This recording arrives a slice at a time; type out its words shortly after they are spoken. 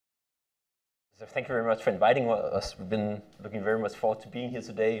So thank you very much for inviting us. We've been looking very much forward to being here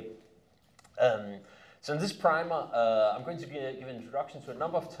today. So in this primer, I'm going to give an introduction to a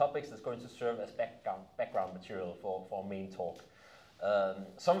number of topics that's going to serve as background material for our main talk.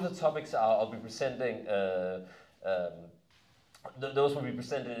 Some of the topics I'll be presenting, those will be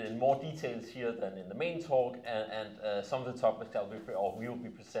presented in more details here than in the main talk, and some of the topics we will be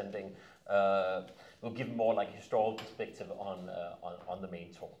presenting will give more like a historical perspective on the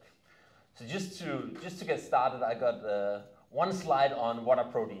main talk. So just to get started, I got one slide on what are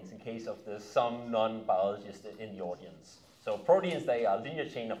proteins in case of there's some non-biologists in the audience. So proteins, they are a linear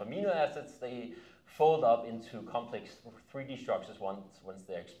chain of amino acids. They fold up into complex 3D structures once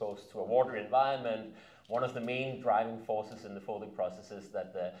they're exposed to a water environment. One of the main driving forces in the folding process is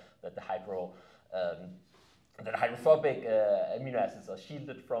that the hydrophobic amino acids are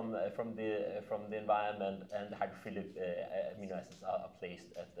shielded from the environment, and the hydrophilic amino acids are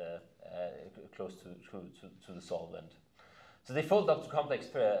placed at close to the solvent. So they fold up to complex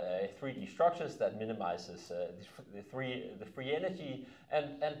 3D structures that minimizes the free energy,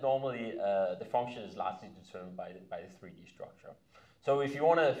 and normally the function is largely determined by the 3D structure. So if you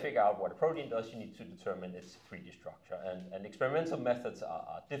want to figure out what a protein does, you need to determine its 3D structure. And experimental methods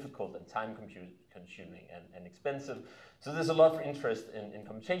are difficult and time-consuming and expensive. So there's a lot of interest in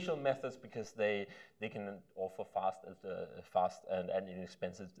computational methods because they can offer fast and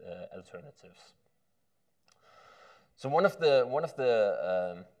inexpensive alternatives. So what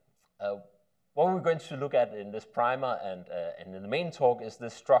we're going to look at in this primer and in the main talk is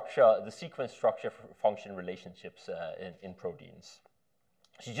the sequence structure function relationships in proteins.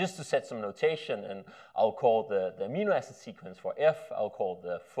 So just to set some notation, and I'll call the amino acid sequence for F, I'll call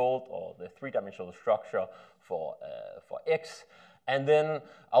the fold or the three-dimensional structure for X, and then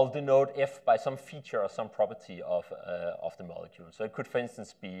I'll denote F by some feature or some property of the molecule. So it could, for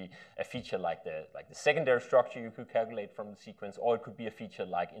instance, be a feature like the secondary structure you could calculate from the sequence, or it could be a feature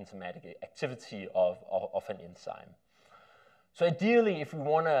like enzymatic activity of an enzyme. So ideally, if we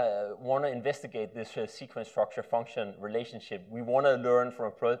want to investigate this sequence structure function relationship, we want to learn from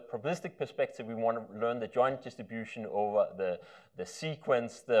a probabilistic perspective. We want to learn the joint distribution over the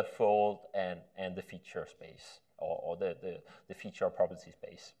sequence, the fold, and the feature space, or the feature or property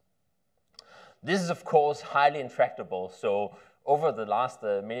space. This is, of course, highly intractable. So over the last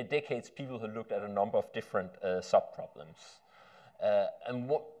many decades, people have looked at a number of different subproblems.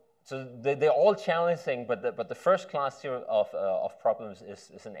 So they're all challenging, but the first class here of problems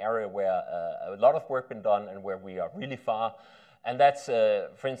is an area where a lot of work been done and where we are really far. And that's,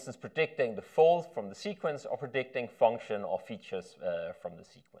 for instance, predicting the fold from the sequence or predicting function or features from the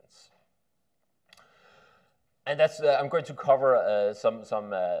sequence. And that's I'm going to cover some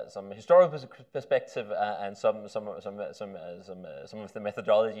historical perspective and some of the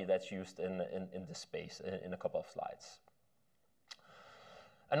methodology that's used in this space in a couple of slides.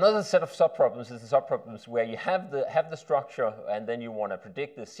 Another set of subproblems is the subproblems where you have the structure, and then you want to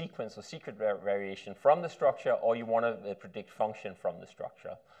predict the sequence or secret variation from the structure, or you want to predict function from the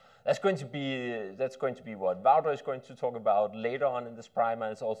structure. That's going to be what Wouter is going to talk about later on in this primer,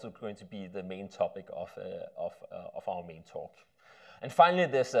 and it's also going to be the main topic of our main talk. And finally,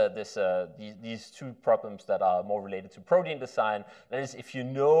 there's these two problems that are more related to protein design. That is, if you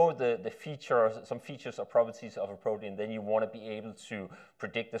know some features or properties of a protein, then you want to be able to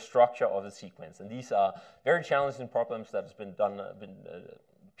predict the structure of the sequence. And these are very challenging problems that has been done.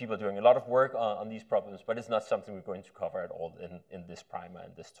 People are doing a lot of work on these problems, but it's not something we're going to cover at all in this primer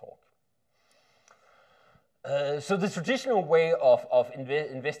and this talk. So the traditional way of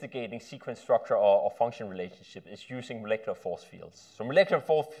investigating sequence structure or function relationship is using molecular force fields. So molecular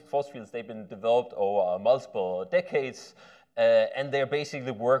force fields, they've been developed over multiple decades, and they're basically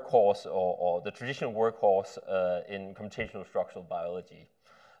the workhorse or the traditional workhorse in computational structural biology.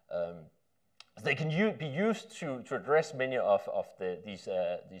 They can be used to address many of these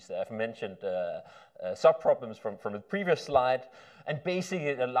aforementioned subproblems from the previous slide. And basically,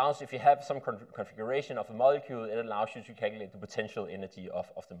 it allows, if you have some configuration of a molecule, it allows you to calculate the potential energy of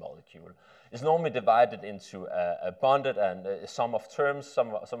the molecule. It's normally divided into a bonded and a sum of terms.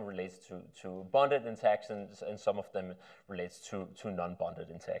 Some relates to bonded interactions, and some of them relates to non-bonded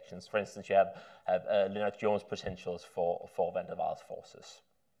interactions. For instance, you have Lennard-Jones potentials for van der Waals forces.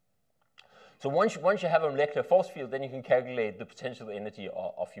 So once you have a molecular force field, then you can calculate the potential energy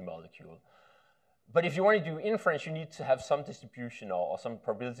of your molecule. But if you want to do inference, you need to have some distribution or some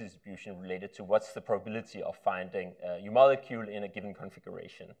probability distribution related to what's the probability of finding your molecule in a given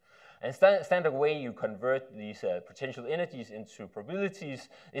configuration. And standard way you convert these potential energies into probabilities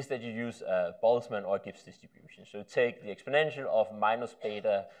is that you use a Boltzmann or Gibbs distribution. So you take the exponential of minus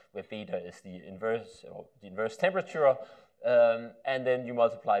beta, where beta is the inverse temperature, and then you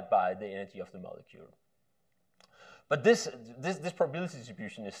multiply it by the energy of the molecule. But this probability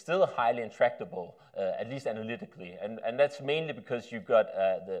distribution is still highly intractable, at least analytically, and that's mainly because you've got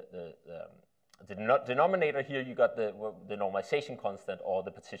the denominator here, you got the normalization constant or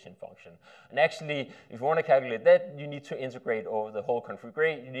the partition function. And actually, if you want to calculate that, you need to integrate over the whole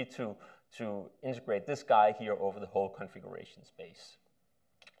configuration. You need to integrate this guy here over the whole configuration space.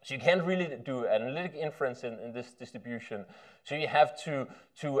 So you can't really do analytic inference in this distribution, so you have to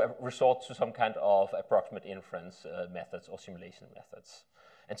resort to some kind of approximate inference methods or simulation methods.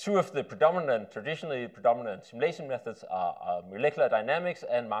 And two of the traditionally predominant simulation methods are molecular dynamics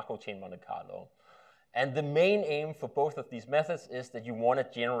and Markov chain Monte Carlo. And the main aim for both of these methods is that you want to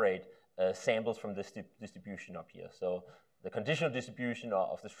generate samples from this distribution up here. So the conditional distribution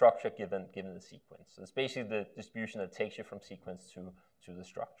of the structure given the sequence. So it's basically the distribution that takes you from sequence to the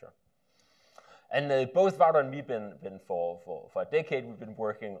structure. And both Wouter and me for a decade, we've been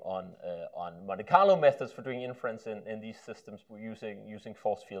working on Monte Carlo methods for doing inference in these systems. We're using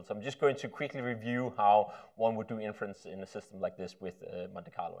force fields. I'm just going to quickly review how one would do inference in a system like this with Monte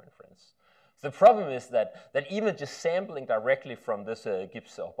Carlo inference. So the problem is that even just sampling directly from this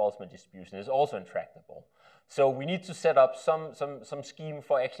Gibbs or Boltzmann distribution is also intractable. So we need to set up some scheme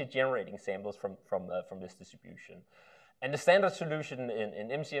for actually generating samples from this distribution. And the standard solution in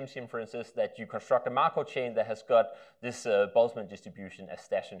MCMC inference is that you construct a Markov chain that has got this Boltzmann distribution as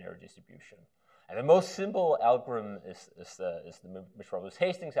stationary distribution. And the most simple algorithm is the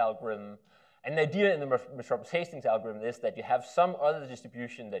Metropolis-Hastings algorithm. And the idea in the Metropolis-Hastings algorithm is that you have some other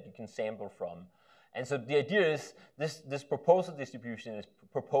distribution that you can sample from. And so the idea is this proposal distribution is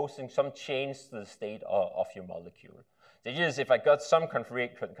proposing some change to the state of your molecule. The idea is if I got some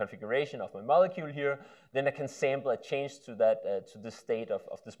configuration of my molecule here, then I can sample a change to that to the state of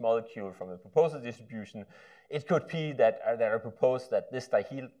this molecule from a proposal distribution. It could be that I propose that this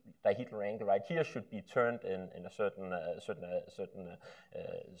dihedral angle right here should be turned in a certain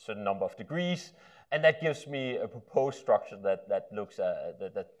number of degrees, and that gives me a proposed structure that looks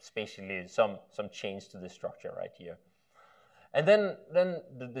that's basically some change to this structure right here. And then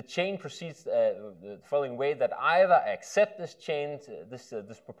the chain proceeds the following way, that either I accept this change, this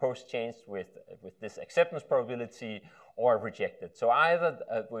proposed change with this acceptance probability, or reject it. So either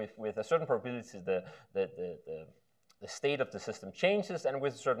with a certain probability the state of the system changes, and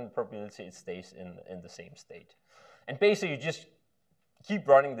with a certain probability it stays in the same state. And basically you just keep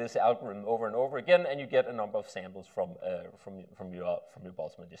running this algorithm over and over again, and you get a number of samples from your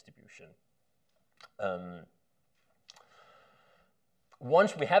Boltzmann distribution.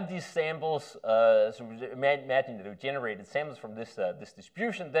 Once we have these samples, so imagine that we generated samples from this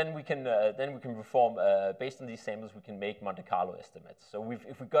distribution, then we can perform based on these samples we can make Monte Carlo estimates. So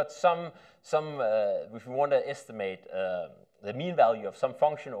if we got if we want to estimate the mean value of some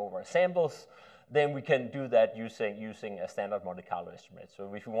function over samples, then we can do that using a standard Monte Carlo estimate.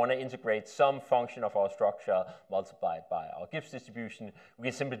 So if we want to integrate some function of our structure multiplied by our Gibbs distribution, we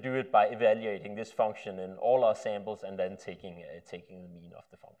can simply do it by evaluating this function in all our samples and then taking the mean of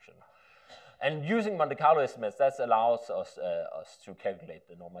the function. And using Monte Carlo estimates, that allows us to calculate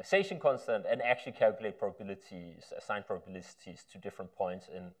the normalization constant and actually calculate probabilities, assign probabilities to different points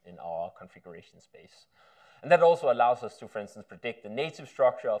in our configuration space. And that also allows us to, for instance, predict the native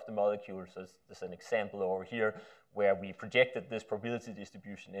structure of the molecule. So there's an example over here where we projected this probability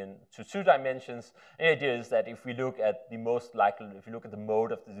distribution into 2 dimensions. And the idea is that if we look at the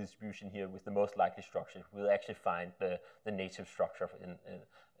mode of the distribution here with the most likely structure, we'll actually find the native structure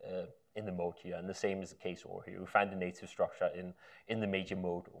in the mode here. And the same is the case over here. We find the native structure in the major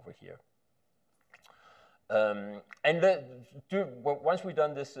mode over here. Once we've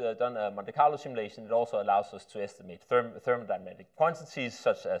done a Monte Carlo simulation, it also allows us to estimate thermodynamic quantities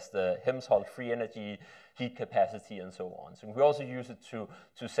such as the Helmholtz free energy, heat capacity, and so on. So we also use it to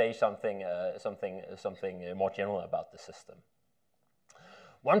say something more general about the system.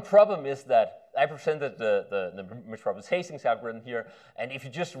 One problem is that I presented the Metropolis-Hastings algorithm here, and if you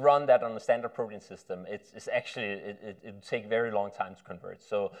just run that on a standard protein system, it take very long time to convert.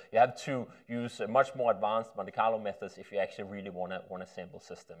 So you have to use much more advanced Monte Carlo methods if you actually really want to sample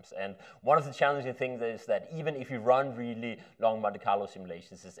systems. And one of the challenging things is that even if you run really long Monte Carlo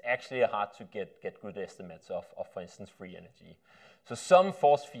simulations, it's actually hard to get good estimates of, for instance, free energy. So some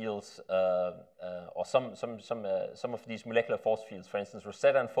force fields, or some of these molecular force fields, for instance,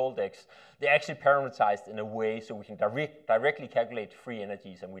 Rosetta and Foldex, they're actually parameterized in a way so we can directly calculate free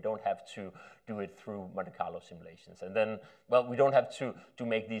energies, and we don't have to do it through Monte Carlo simulations. And then, well, we don't have to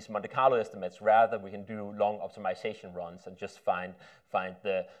make these Monte Carlo estimates. Rather, we can do long optimization runs and just find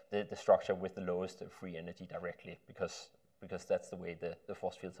the structure with the lowest free energy directly, because that's the way the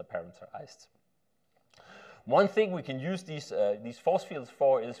force fields are parameterized. One thing we can use these force fields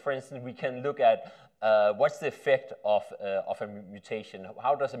for is, for instance, we can look at what's the effect of a mutation.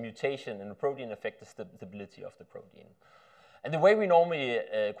 How does a mutation in a protein affect the stability of the protein? And the way we normally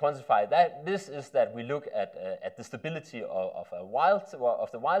quantify this is that we look at the stability of the wild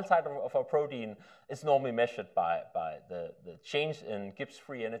type of a protein. It's normally measured by the change in Gibbs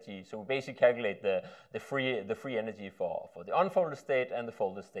free energy. So we basically calculate the free energy for the unfolded state and the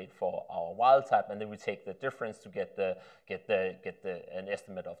folded state for our wild type, and then we take the difference to get an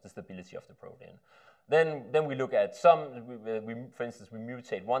estimate of the stability of the protein. Then we look at for instance, we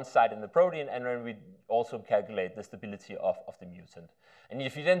mutate one site in the protein, and then we also calculate the stability of the mutant. And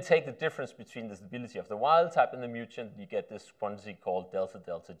if you then take the difference between the stability of the wild type and the mutant, you get this quantity called delta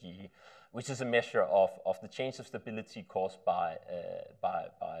delta G, which is a measure of the change of stability caused by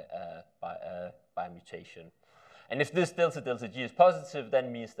a mutation. And if this delta delta G is positive, that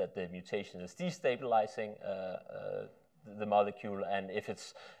means that the mutation is destabilizing the molecule, and if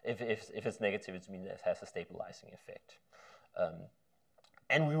it's negative, it means it has a stabilizing effect.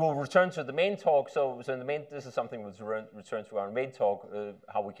 And we will return to the main talk. So in the main, this is something we'll return to our main talk,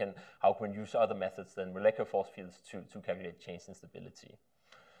 how we can use other methods than molecular force fields to calculate change in stability.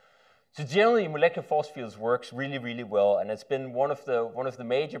 So generally, molecular force fields works really, really well, and it's been one of the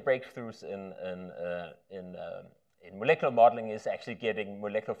major breakthroughs in molecular modeling is actually getting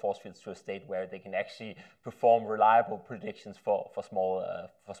molecular force fields to a state where they can actually perform reliable predictions for small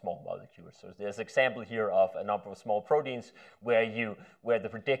molecules. So there's an example here of a number of small proteins where the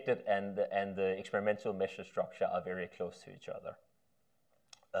predicted and the experimental measure structure are very close to each other.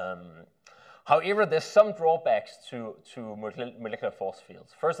 However, there's some drawbacks to molecular force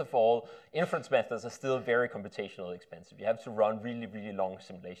fields. First of all, inference methods are still very computationally expensive. You have to run really, really long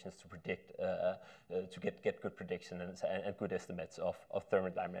simulations to predict, to get good prediction and good estimates of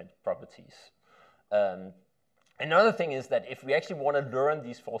thermodynamic properties. Another thing is that if we actually want to learn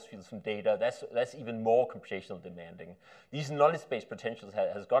these force fields from data, that's even more computational demanding. These knowledge-based potentials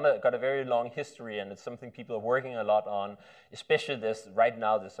has got a very long history, and it's something people are working a lot on. Especially right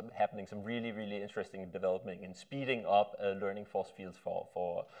now, there's happening some really, really interesting development in speeding up learning force fields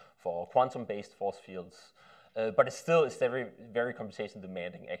for quantum-based force fields. But it's very, very computationally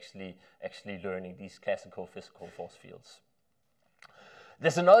demanding actually learning these classical physical force fields.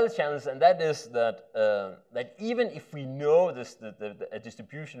 There's another challenge, and that is that even if we know a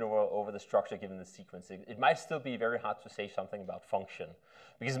distribution over the structure given the sequence, it might still be very hard to say something about function,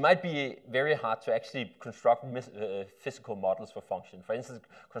 because it might be very hard to actually construct physical models for function. For instance,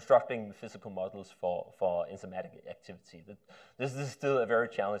 constructing physical models for enzymatic activity. This is still a very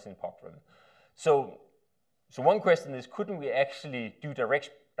challenging problem. So one question is, couldn't we actually do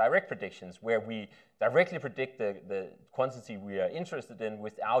direct predictions where we directly predict the quantity we are interested in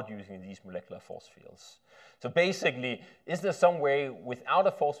without using these molecular force fields? So basically, is there some way without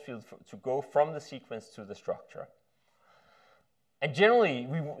a force field to go from the sequence to the structure? And generally,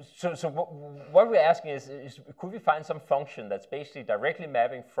 what we're asking is could we find some function that's basically directly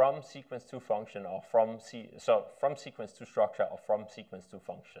mapping from sequence to function, or from sequence to structure, or from sequence to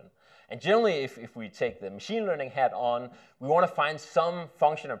function? And generally, if we take the machine learning hat on, we want to find some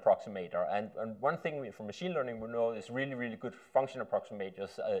function approximator. And one thing from machine learning we know is really, really good function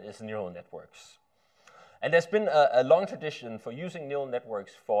approximators is neural networks. And there's been a long tradition for using neural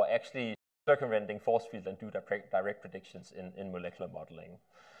networks for actually circumventing force fields and do direct predictions in molecular modeling.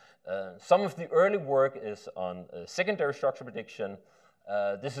 Some of the early work is on secondary structure prediction.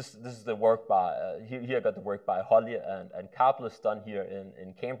 This is the work by, here I got the work by Holly and Karplus done here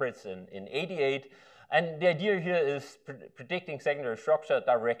in Cambridge in '88. And the idea here is predicting secondary structure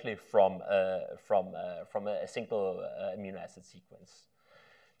directly from a single amino acid sequence.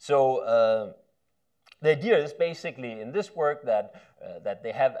 So the idea is basically in this work that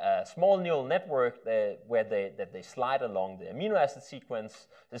they have a small neural network where they slide along the amino acid sequence.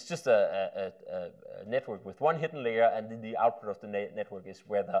 It's just a network with one hidden layer, and then the output of the network is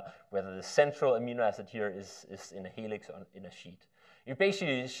whether the central amino acid here is in a helix or in a sheet. You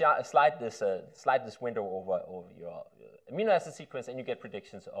basically slide this window over your amino acid sequence, and you get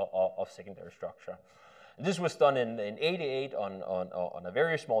predictions of secondary structure. This was done in '88 on a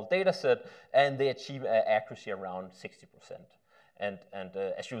very small data set, and they achieve accuracy around 60%. And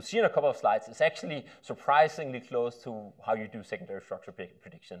as you'll see in a couple of slides, it's actually surprisingly close to how you do secondary structure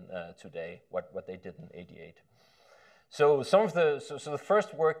prediction today, what they did in '88. So the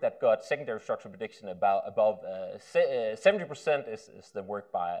first work that got secondary structure prediction above 70% is the work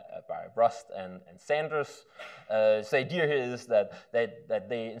by Rust and Sanders. So the idea here is that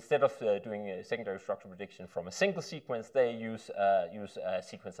they, instead of doing a secondary structure prediction from a single sequence, they use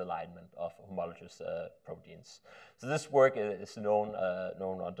sequence alignment of homologous proteins. So this work is known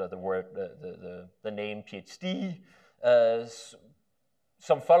under the name PhD.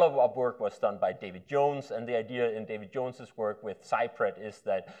 Some follow-up work was done by David Jones, and the idea in David Jones's work with Cypred is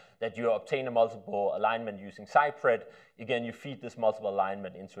that you obtain a multiple alignment using Cypred. Again, you feed this multiple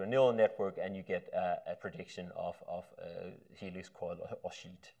alignment into a neural network, and you get a prediction of helix, coil, or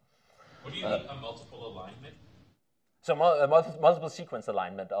sheet. What do you mean a multiple alignment? So multiple sequence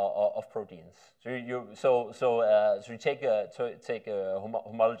alignment of proteins. So you take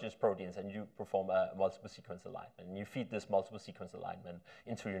homologous proteins and you perform a multiple sequence alignment, and you feed this multiple sequence alignment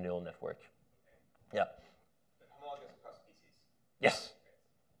into your neural network. Okay. Yeah. Homologous across species. Yes.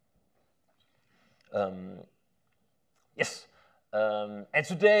 Yes. And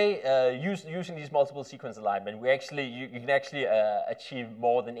today, using these multiple sequence alignment, you can actually achieve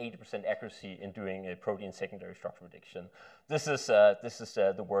more than 80% accuracy in doing a protein secondary structure prediction. This is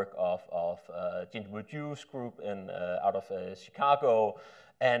the work of Wouter Boomsma group out of Chicago.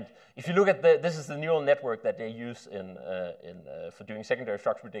 And if you look at this is the neural network that they use for doing secondary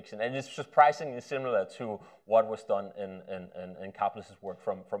structure prediction, and it's surprisingly similar to what was done in Kaplis' work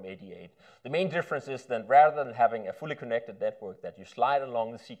from '88. The main difference is that rather than having a fully connected network that you slide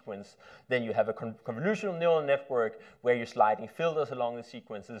along the sequence, then you have a convolutional neural network where you're sliding filters along the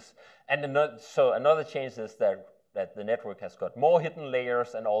sequences. And another change is that the network has got more hidden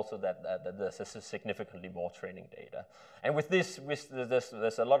layers, and also that there's significantly more training data. And with this,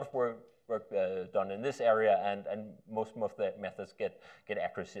 there's a lot of work done in this area, and most of the methods get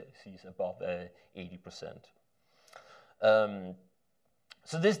accuracies above 80%.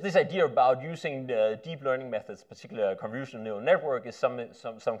 So this idea about using deep learning methods, particularly a convolutional neural network, is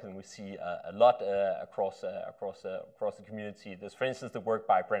something we see a lot across the community. There's, for instance, the work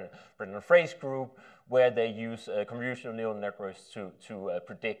by Brendan Frey's group, where they use convolutional neural networks to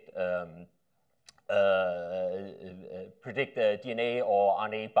predict DNA or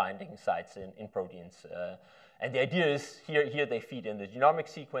RNA binding sites in proteins. And the idea is here they feed in the genomic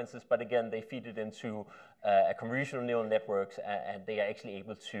sequences, but again they feed it into a convolutional neural networks, and they are actually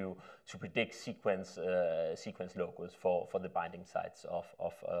able to predict sequence locus for the binding sites of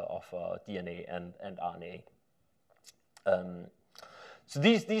DNA and RNA. So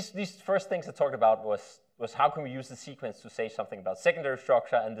these first things I talked about was how can we use the sequence to say something about secondary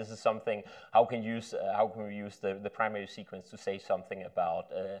structure, and this is something how can we use the primary sequence to say something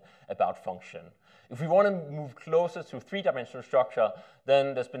about function. If we want to move closer to three-dimensional structure,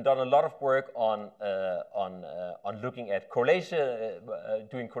 then there's been done a lot of work on looking at correlation,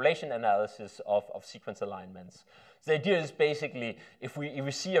 doing correlation analysis of sequence alignments. So the idea is basically if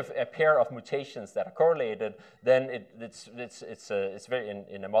we see a pair of mutations that are correlated, then it's very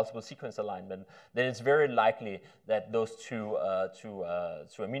in a multiple sequence alignment. Then it's very likely that those two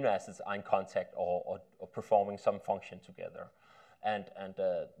amino acids are in contact or performing some function together. And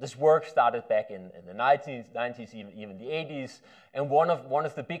this work started back in the 90s, even the 80s. And one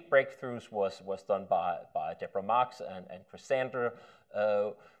of the big breakthroughs was done by Deborah Marks and Chris Sander,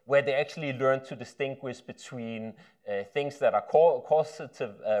 where they actually learned to distinguish between things that are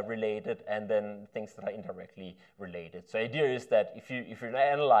causative related and then things that are indirectly related. So the idea is that if you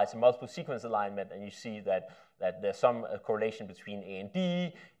analyze a multiple sequence alignment and you see that there's some correlation between A and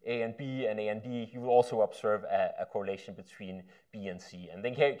D, A and B, and A and D, you will also observe a correlation between B and C. And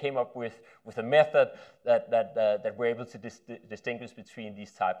then came up with a method that we're able to distinguish between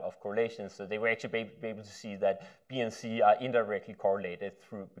these type of correlations. So they were actually able to see that B and C are indirectly correlated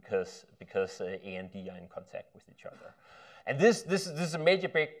because A and D are in contact with each other. And this is a major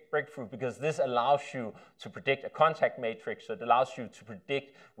breakthrough because this allows you to predict a contact matrix. So it allows you to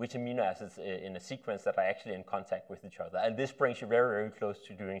predict which amino acids in a sequence that are actually in contact with each other. And this brings you very, very close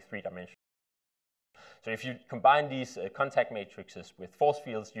to doing three-dimensional. So if you combine these contact matrices with force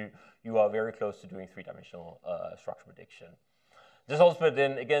fields, you are very close to doing three-dimensional structure prediction. There's also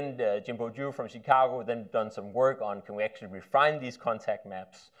been, again, Jim Bourdieu from Chicago then done some work on can we actually refine these contact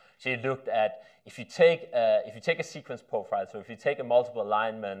maps. So he looked at if you take a sequence profile, so if you take a multiple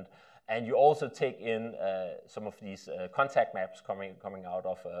alignment and you also take in some of these contact maps coming out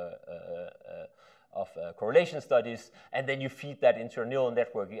of correlation studies, and then you feed that into a neural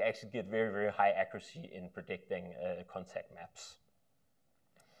network, you actually get very, very high accuracy in predicting contact maps.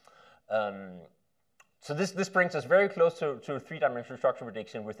 So this brings us very close to three-dimensional structure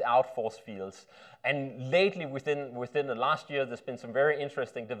prediction without force fields. And lately, within the last year, there's been some very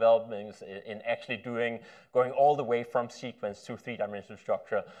interesting developments in actually going all the way from sequence to three-dimensional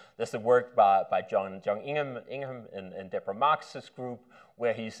structure. There's the work by John Ingham and Deborah Marx's group,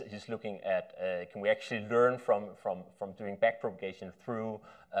 where he's looking at can we actually learn from doing backpropagation through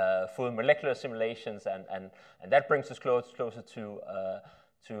full molecular simulations, and that brings us closer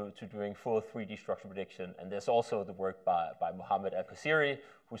to doing full 3D structure prediction. And there's also the work by Mohammed Al-Qasiri,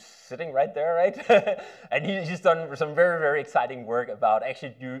 who's sitting right there, right? And he's done some very, very exciting work about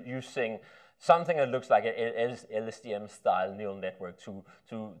actually using something that looks like an LSTM-style neural network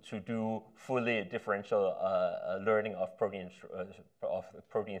to do fully differential learning of protein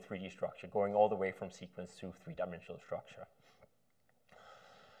 3D structure, going all the way from sequence to three-dimensional structure.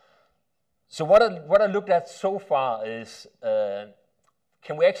 So what I looked at so far is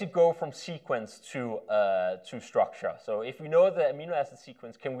can we actually go from sequence to structure? So if we know the amino acid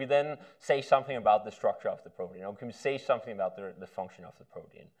sequence, can we then say something about the structure of the protein? Or can we say something about the function of the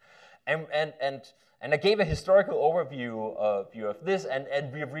protein? And I gave a historical overview of this,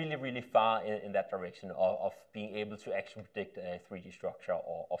 and we're really, really far in that direction of being able to actually predict a 3D structure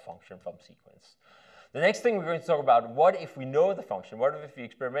or function from sequence. The next thing we're going to talk about, what if we know the function? What if we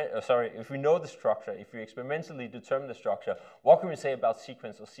if we know the structure, if we experimentally determine the structure, what can we say about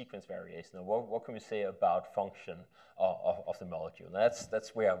sequence or sequence variation? Or what can we say about function of the molecule?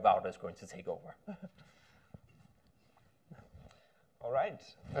 That's where Wouter is going to take over. All right.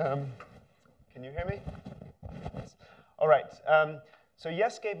 Can you hear me? Yes. All right. So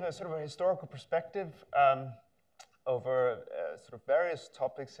Jes gave a sort of a historical perspective over sort of various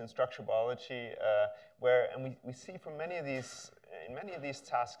topics in structural biology, and we see from many of these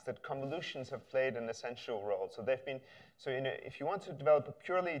tasks that convolutions have played an essential role. So if you want to develop a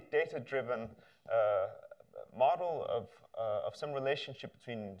purely data-driven model of some relationship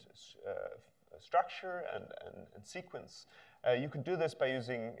between structure and sequence, you could do this by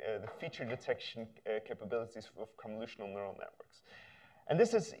using the feature detection capabilities of convolutional neural networks. And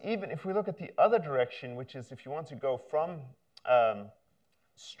this is even if we look at the other direction, which is if you want to go from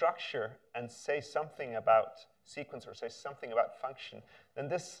structure and say something about sequence or say something about function, then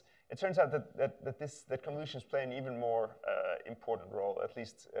it turns out that convolutions play an even more important role. At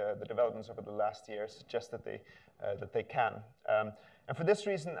least the developments over the last year suggest that they can. And for this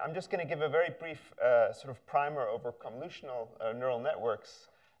reason, I'm just going to give a very brief sort of primer over convolutional neural networks.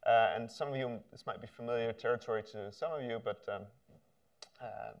 And some of you, this might be familiar territory to some of you, but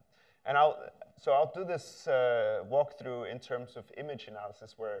I'll do this walkthrough in terms of image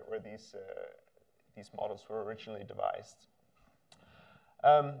analysis, where these models were originally devised.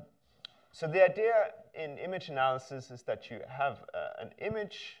 So the idea in image analysis is that you have an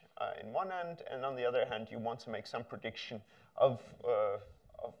image in one end, and on the other hand, you want to make some prediction over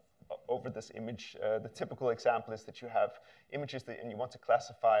this image. The typical example is that you have images and you want to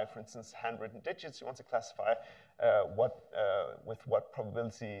classify, for instance, handwritten digits. You want to classify with what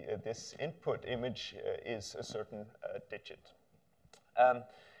probability this input image is a certain digit.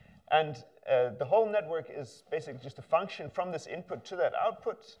 And the whole network is basically just a function from this input to that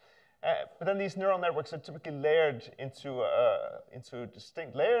output. But then these neural networks are typically layered into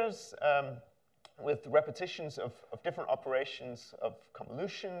distinct layers with repetitions of different operations of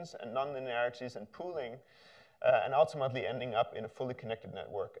convolutions and nonlinearities and pooling, and ultimately ending up in a fully connected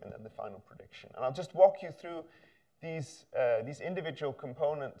network and then the final prediction. And I'll just walk you through these individual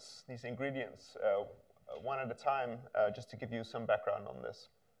components, these ingredients, one at a time, just to give you some background on this.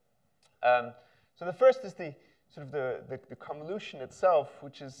 So the first is the convolution itself,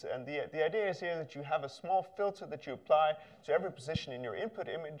 which is, and the idea is here that you have a small filter that you apply to every position in your input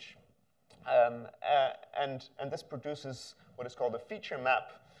image, and this produces what is called a feature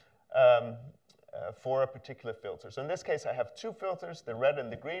map for a particular filter. So in this case, I have two filters, the red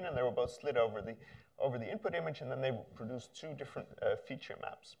and the green, and they were both slid over the input image, and then they produce two different feature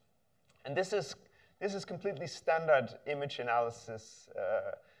maps. And this is completely standard image analysis.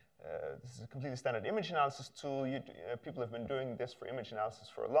 This is a completely standard image analysis tool. People have been doing this for image analysis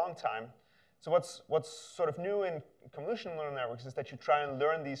for a long time. So what's sort of new in convolutional neural networks is that you try and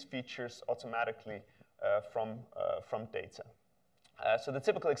learn these features automatically from data. So the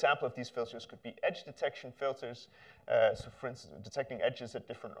typical example of these filters could be edge detection filters. So for instance, detecting edges at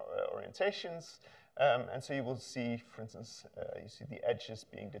different orientations. And so you will see, for instance, you see the edges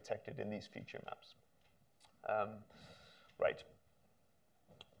being detected in these feature maps. Right.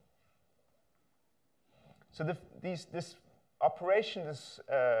 So this operation, this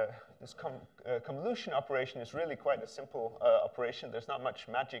convolution operation is really quite a simple operation. There's not much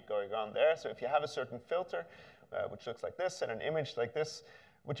magic going on there. So if you have a certain filter, which looks like this, and an image like this,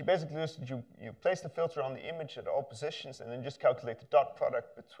 what you basically do is you place the filter on the image at all positions, and then just calculate the dot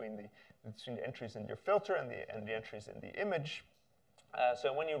product between the entries in your filter and the entries in the image.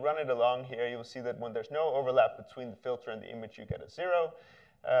 So when you run it along here, you'll see that when there's no overlap between the filter and the image, you get a 0.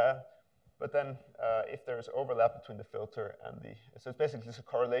 But then if there's overlap between the filter and so it's basically just a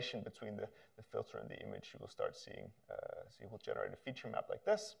correlation between the filter and the image, you will start seeing, so you will generate a feature map like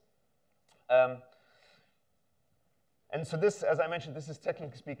this. And so this, as I mentioned, this is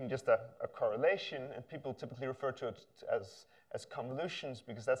technically speaking just a correlation, and people typically refer to it as convolutions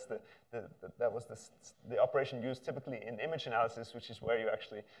because that was the operation used typically in image analysis, which is where you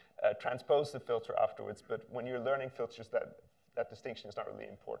actually transpose the filter afterwards. But when you're learning filters, that distinction is not really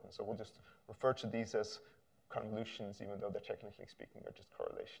important. So we'll just refer to these as convolutions, even though they're technically speaking are just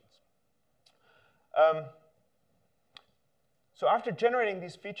correlations. So after generating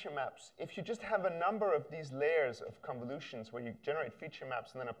these feature maps, if you just have a number of these layers of convolutions where you generate feature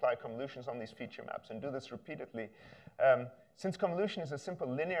maps and then apply convolutions on these feature maps and do this repeatedly, since convolution is a simple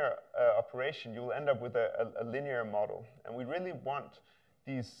linear operation, you will end up with a linear model. And we really want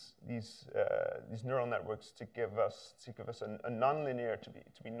these neural networks to give us a nonlinear, to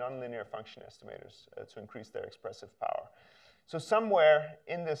be nonlinear function estimators to increase their expressive power. So somewhere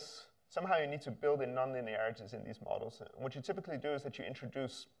in this, somehow you need to build in nonlinearities in these models. And what you typically do is that you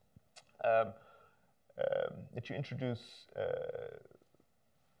introduce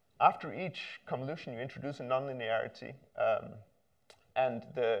after each convolution, you introduce a nonlinearity. And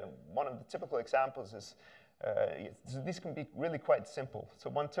one of the typical examples is, so these can be really quite simple. So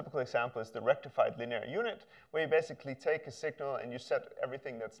one typical example is the rectified linear unit, where you basically take a signal and you set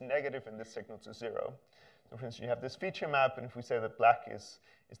everything that's negative in this signal to 0. So for instance, you have this feature map, and if we say that black is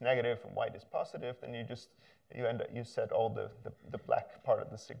negative and white is positive, then you set all the black part of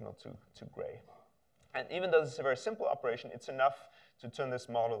the signal to gray. And even though this is a very simple operation, it's enough to turn this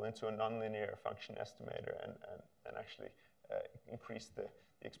model into a nonlinear function estimator and actually increase the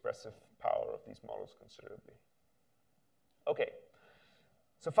expressive power of these models considerably. Okay,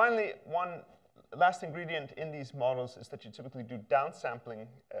 so finally, one last ingredient in these models is that you typically do downsampling.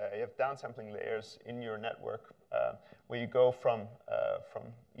 You have downsampling layers in your network where you go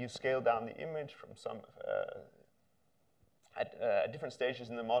you scale down the image from at different stages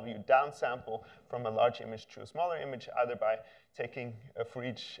in the model. You downsample from a large image to a smaller image, either by taking, for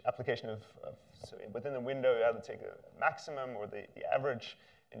each application so within the window, you either take a maximum or the average,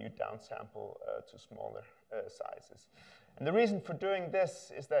 and you downsample to smaller sizes. And the reason for doing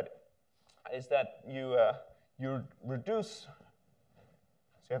this is that you reduce.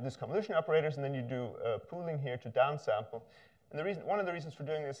 So you have these convolution operators, and then you do pooling here to downsample. And one of the reasons for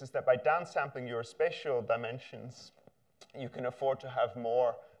doing this is that by downsampling your spatial dimensions, you can afford to have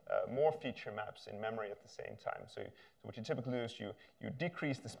more feature maps in memory at the same time. So what you typically do is you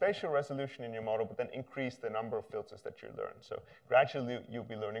decrease the spatial resolution in your model, but then increase the number of filters that you learn. So gradually, you'll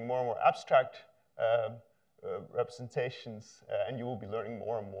be learning more and more abstract representations, and you will be learning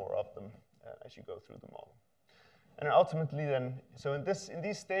more and more of them as you go through the model. And ultimately then, so in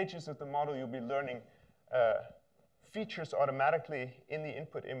these stages of the model, you'll be learning features automatically in the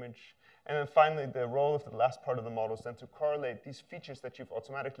input image. And then finally, the role of the last part of the model is then to correlate these features that you've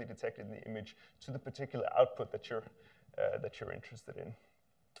automatically detected in the image to the particular output that you're interested in.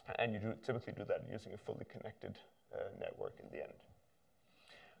 And you typically do that using a fully connected network in the end.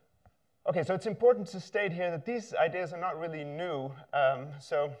 Okay, so it's important to state here that these ideas are not really new.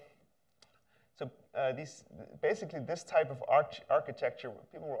 Basically, this type of architecture,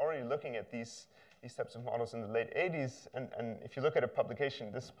 people were already looking at these types of models in the late 80s. And if you look at this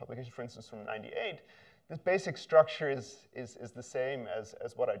publication, for instance, from '98, this basic structure is the same as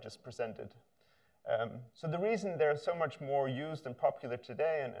what I just presented. So the reason they're so much more used and popular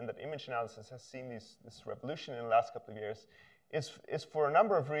today, and that image analysis has seen this revolution in the last couple of years, is for a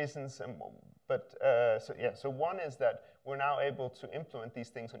number of reasons. So one is that we're now able to implement these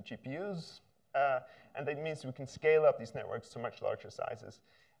things on GPUs, and that means we can scale up these networks to much larger sizes.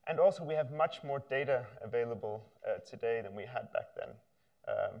 And also, we have much more data available today than we had back then.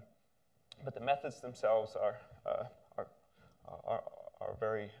 But the methods themselves are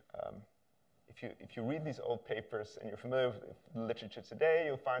very. If you read these old papers and you're familiar with the literature today,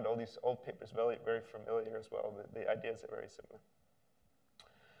 you'll find all these old papers very, very familiar as well. The ideas are very similar.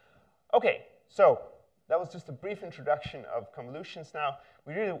 Okay, so that was just a brief introduction of convolutions. Now,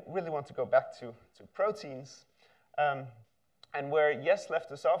 we really want to go back to proteins. And where Jes left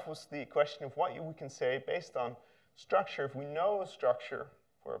us off was the question of what we can say based on structure, if we know a structure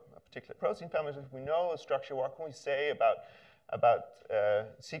for a particular protein family, if we know a structure, what can we say about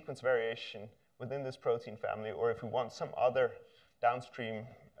sequence variation within this protein family, or if we want some other downstream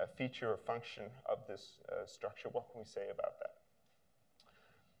feature or function of this structure, what can we say about that?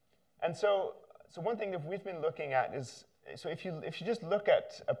 And so one thing that we've been looking at is, so if you just look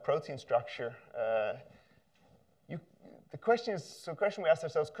at a protein structure, the question we asked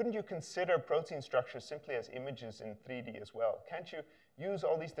ourselves, couldn't you consider protein structures simply as images in 3D as well? Can't you use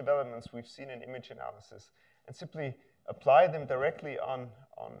all these developments we've seen in image analysis and simply apply them directly on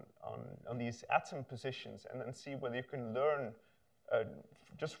these atom positions and then see whether you can learn,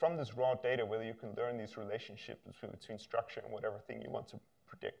 just from this raw data, whether you can learn these relationships between structure and whatever thing you want to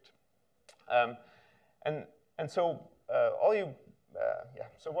predict. So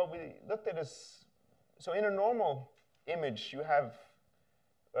what we looked at is, so in a normal image, you have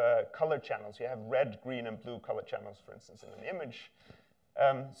color channels. You have red, green, and blue color channels, for instance, in an image.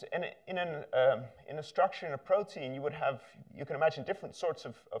 So in a structure, in a protein, you can imagine different sorts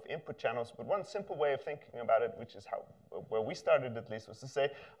of input channels, but one simple way of thinking about it, which is where we started at least, was to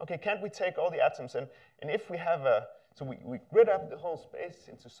say, okay, can't we take all the atoms, and if we have so we grid up the whole space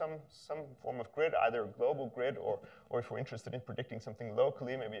into some form of grid, either a global grid, or if we're interested in predicting something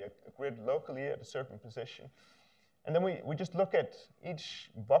locally, maybe a grid locally at a certain position. And then we just look at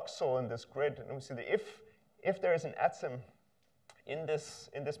each voxel in this grid, and we see that if there is an atom in this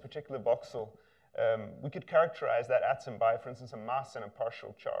particular voxel, we could characterize that atom by, for instance, a mass and a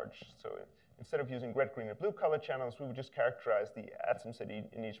partial charge. So instead of using red, green, and blue color channels, we would just characterize the atoms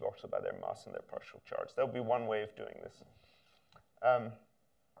in each voxel by their mass and their partial charge. That would be one way of doing this.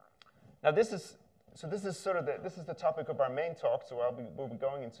 Now this is the topic of our main talk. So we'll be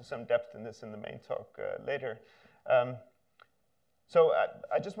going into some depth in this in the main talk later. So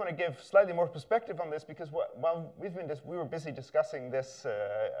I just want to give slightly more perspective on this, because while we were busy discussing this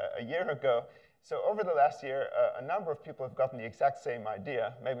a year ago. So over the last year, a number of people have gotten the exact same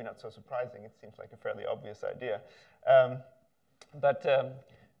idea. Maybe not so surprising. It seems like a fairly obvious idea.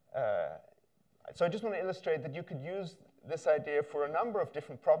 So I just want to illustrate that you could use this idea for a number of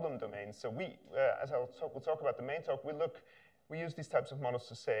different problem domains. So as we'll talk about the main talk, we use these types of models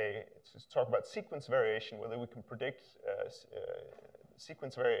to talk about sequence variation, whether we can predict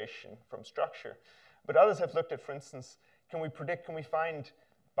sequence variation from structure. But others have looked at, for instance, can we find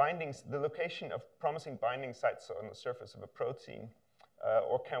bindings, the location of promising binding sites on the surface of a protein?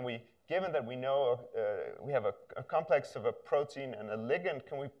 Or can we, given that we know we have a complex of a protein and a ligand,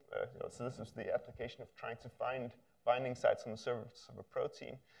 can we, so this is the application of trying to find binding sites on the surface of a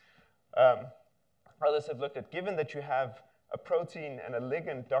protein. Others have looked at, given that you have a protein and a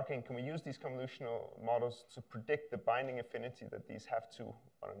ligand docking, can we use these convolutional models to predict the binding affinity that these have to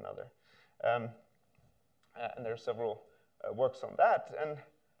one another? And there are several works on that. And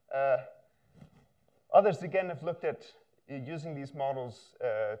others, again, have looked at using these models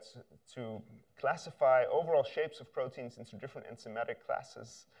to classify overall shapes of proteins into different enzymatic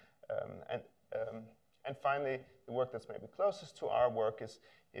classes. And finally, the work that's maybe closest to our work is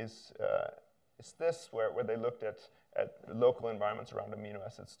this, where they looked at local environments around amino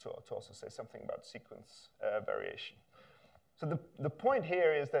acids to also say something about sequence variation. So the point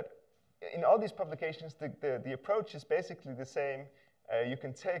here is that in all these publications, the approach is basically the same. You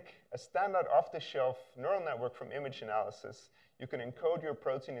can take a standard off-the-shelf neural network from image analysis. You can encode your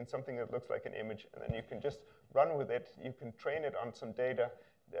protein in something that looks like an image, and then you can just run with it. You can train it on some data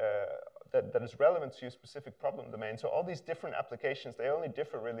that is relevant to your specific problem domain. So all these different applications, they only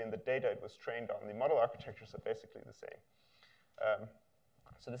differ really in the data it was trained on. The model architectures are basically the same.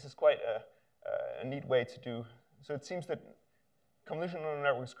 So this is quite a neat way to do. So it seems that convolutional neural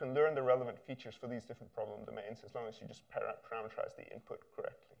networks can learn the relevant features for these different problem domains as long as you just parameterize the input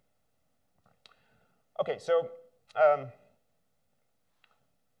correctly. Okay, so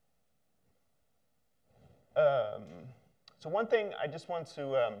so one thing I just want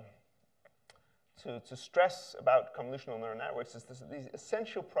to stress about convolutional neural networks is the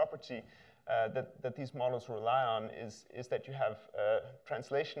essential property that these models rely on is that you have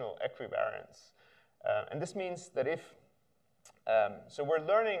translational equivariance. And this means that so we're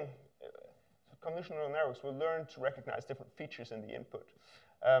learning, convolutional neural networks will learn to recognize different features in the input.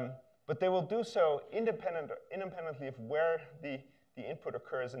 But they will do so independently of where the input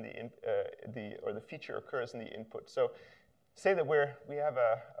occurs in or the feature occurs in the input. So say that we have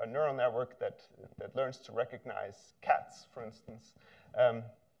a neural network that learns to recognize cats, for instance.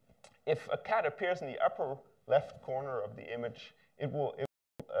 If a cat appears in the upper left corner of the image, it will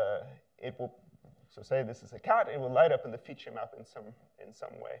So say this is a cat, it will light up in the feature map in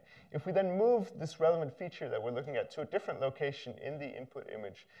some way. If we then move this relevant feature that we're looking at to a different location in the input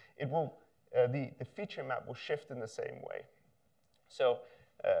image, it will, the feature map will shift in the same way. So,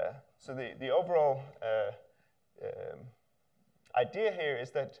 the overall idea here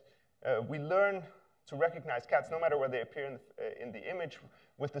is that we learn to recognize cats no matter where they appear in the image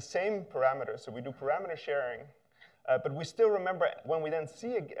with the same parameters. So we do parameter sharing, but we still remember when we then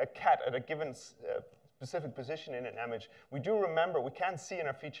see a cat at a given specific position in an image, we do remember, we can see in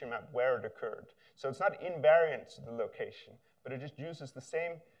our feature map where it occurred. So it's not invariant to the location, but it just uses the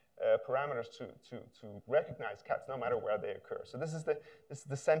same parameters to recognize cats no matter where they occur. So this is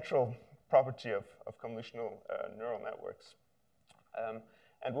the central property of convolutional neural networks. And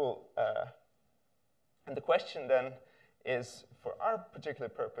the question then is, for our particular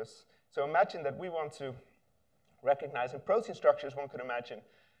purpose, so imagine that we want to recognize in protein structures, one could imagine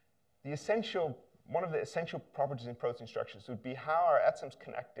one of the essential properties in protein structures would be how are atoms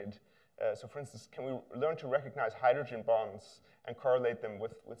connected. So for instance, can we learn to recognize hydrogen bonds and correlate them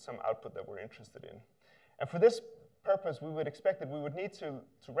with some output that we're interested in? And for this purpose, we would expect that we would need to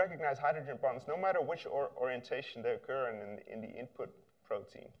recognize hydrogen bonds no matter which orientation they occur in the input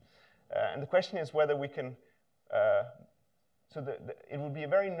protein. And the question is whether we can, it would be a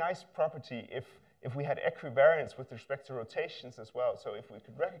very nice property if we had equivariance with respect to rotations as well. So if we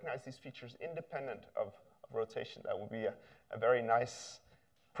could recognize these features independent of rotation, that would be a very nice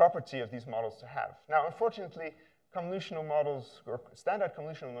property of these models to have. Now, unfortunately, convolutional models or standard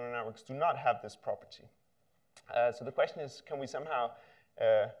convolutional neural networks do not have this property. So the question is, can we somehow,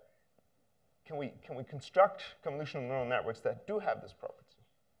 can we construct convolutional neural networks that do have this property?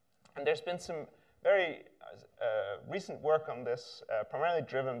 And there's been some very recent work on this, primarily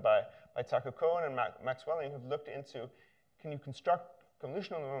driven by Tucker Cohen and Max Welling, who've looked into, can you construct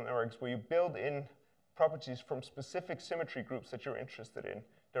convolutional neural networks where you build in properties from specific symmetry groups that you're interested in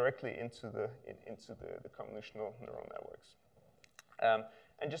directly into the convolutional neural networks.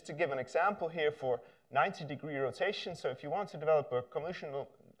 And just to give an example here for 90-degree rotation, so if you want to develop a convolutional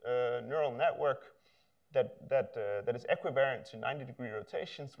neural network that is equivariant to 90-degree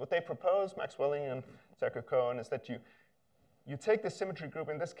rotations, what they propose, Max Welling and Tucker Cohen, is that you take the symmetry group.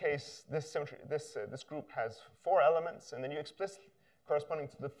 In this case, this group has 4 elements, and then you explicitly corresponding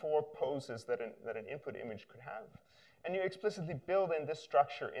to the 4 poses that an input image could have, and you explicitly build in this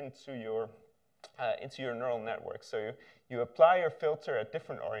structure into your neural network. So you apply your filter at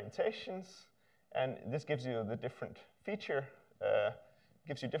different orientations, and this gives you the different feature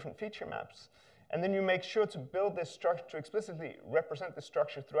maps. And then you make sure to build this structure, to explicitly represent this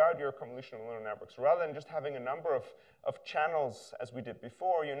structure throughout your convolutional neural networks. Rather than just having a number of channels, as we did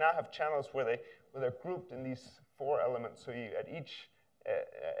before, you now have channels where they're grouped in these 4 elements. So at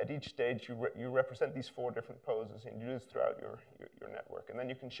each stage, you represent these 4 different poses and you do this throughout your network. And then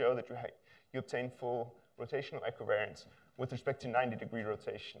you can show that you obtain full rotational equivariance with respect to 90-degree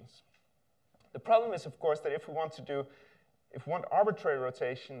rotations. The problem is, of course, that if we want arbitrary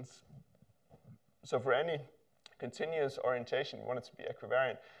rotations, so for any continuous orientation, we want it to be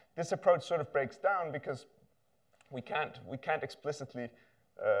equivariant, this approach sort of breaks down because we can't explicitly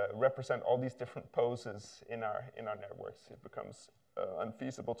represent all these different poses in our networks. It becomes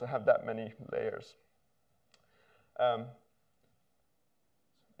unfeasible to have that many layers.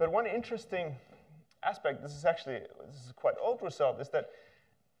 But one interesting aspect, this is a quite old result, is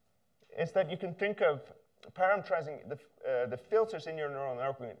that you can think of parameterizing the filters in your neural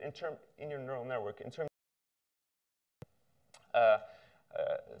network in terms of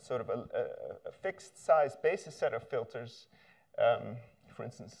sort of a fixed size basis set of filters. For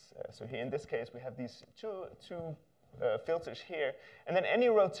instance, so here in this case we have these two filters here, and then any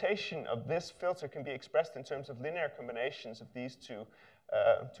rotation of this filter can be expressed in terms of linear combinations of these two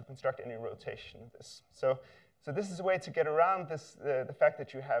to construct any rotation of this. So this is a way to get around this, the fact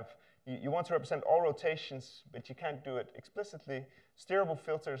that you want to represent all rotations, but you can't do it explicitly. Steerable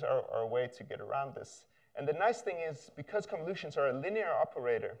filters are a way to get around this. And the nice thing is, because convolutions are a linear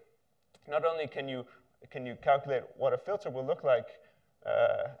operator, not only can you calculate what a filter will look like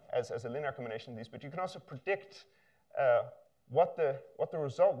as a linear combination of these, but you can also predict what the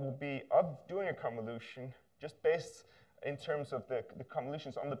result will be of doing a convolution, just based in terms of the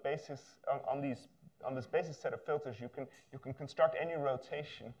convolutions on the basis on this basis set of filters. You can construct any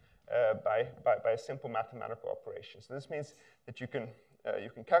rotation by a simple mathematical operation. So this means that you can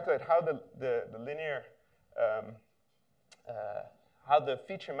calculate how the linear how the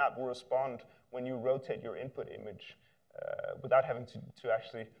feature map will respond when you rotate your input image without having to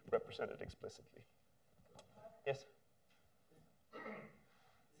actually represent it explicitly. Yes?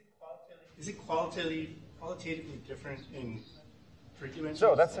 Is it qualitatively is it qualitatively different in three dimensions?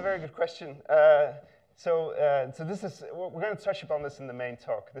 So that's a very good question. So this is, we're going to touch upon this in the main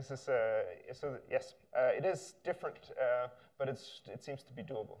talk. This is, yes, it is different, but it seems to be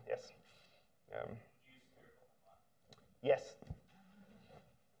doable, yes. Yes.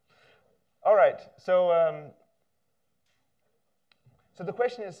 All right, so the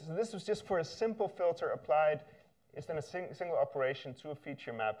question is, so this was just for a simple filter applied, it's then a single operation to a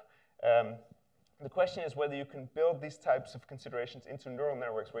feature map. The question is whether you can build these types of considerations into neural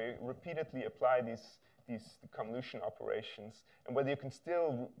networks where you repeatedly apply these convolution operations, and whether you can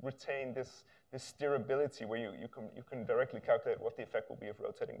still retain this steerability where you can directly calculate what the effect will be of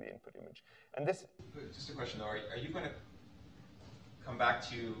rotating the input image. And this... Just a question though, are you going to come back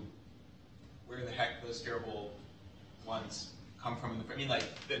to where the heck those steerable ones come from? I mean, like,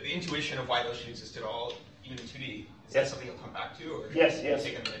 the intuition of why those should exist at all, even in 2D, is that something you'll come back to, or yes,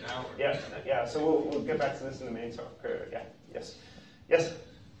 take a minute now? Or yeah. So we'll get back to this in the main talk. Yes.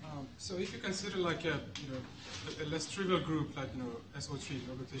 So if you consider like a less trivial group like SO3,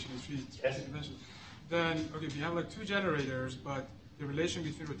 rotation in three dimensions, then okay, we have like two generators, but the relation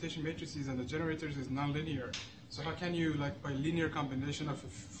between rotation matrices and the generators is nonlinear. So how can you, like, by linear combination of a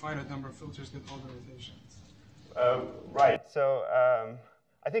finite number of filters, get all the rotations? Right. So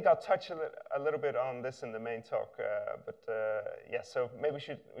I think I'll touch a little bit on this in the main talk, but yeah. So maybe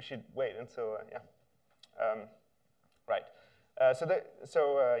we should wait until right.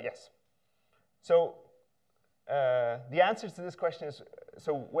 Yes. So the answers to this question is,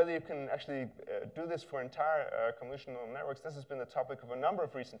 so whether you can actually do this for entire convolutional networks. This has been the topic of a number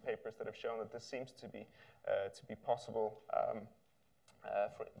of recent papers that have shown that this seems to be possible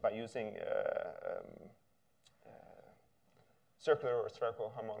by using circular or spherical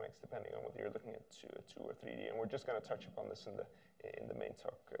harmonics, depending on whether you're looking at 2 or 3D. And we're just going to touch upon this in the main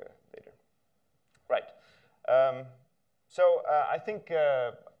talk later. Right. So I think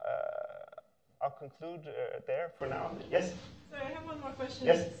I'll conclude there for now. Yes? Sorry, I have one more question.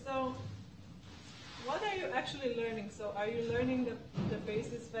 Yes? So what are you actually learning? So are you learning the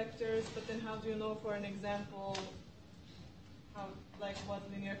basis vectors, but then how do you know, for an example, how, like, what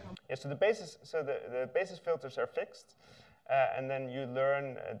linear combination? Yeah, so the basis filters are fixed, and then you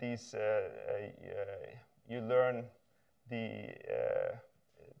learn these. You learn the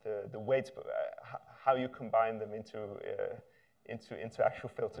weights, how you combine them into actual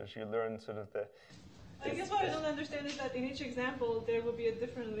filters. You learn sort of the. I guess what I don't understand is that in each example there will be a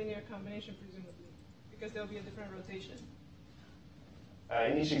different linear combination, presumably, because there will be a different rotation.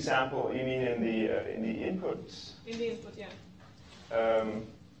 In each example, you mean in the inputs? In the input, yeah.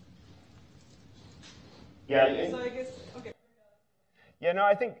 Yeah. So I guess, okay. Yeah, no,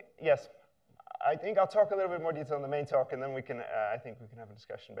 I think, yes. I think I'll talk a little bit more detail in the main talk, and then we can, I think we can have a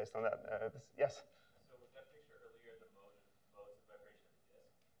discussion based on that. Yes? So with that picture earlier, the modes of vibration of the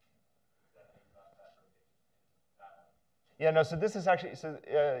disk, is that about that rotation? Yeah, no, so this is actually,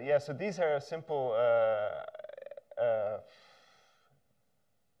 so these are simple,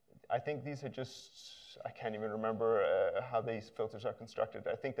 I think these are just, I can't even remember how these filters are constructed.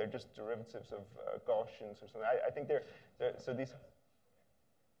 I think they're just derivatives of Gaussians or something. I think they're so these,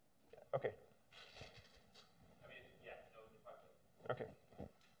 okay. Okay.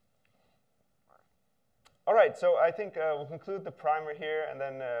 All right, so I think we'll conclude the primer here and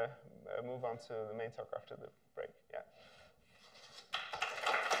then move on to the main talk after the break. Yeah.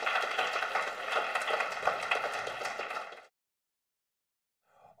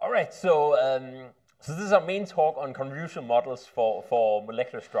 All right, so this is our main talk on convolutional models for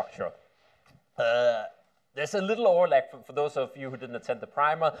molecular structure. There's a little overlap for those of you who didn't attend the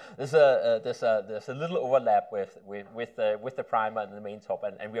primer. There's a little overlap with the primer and the main talk,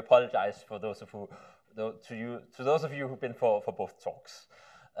 and we apologize for those of you who've been for both talks.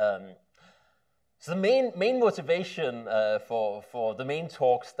 So the main motivation for the main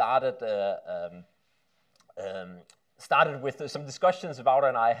talk started with some discussions Wouter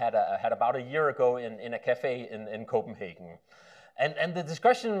and I had about a year ago in a cafe in Copenhagen. And the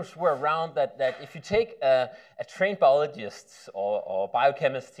discussions were around that if you take a trained biologist or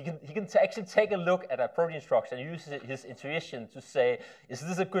biochemist, he can actually take a look at a protein structure and use his intuition to say, is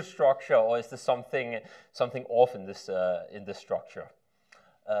this a good structure or is this something off in this structure?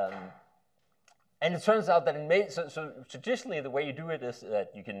 And it turns out that so traditionally the way you do it is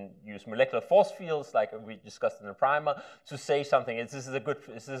that you can use molecular force fields, like we discussed in the primer, to say something. Is this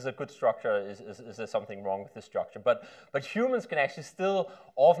a good structure? Is there something wrong with this structure? But humans can actually still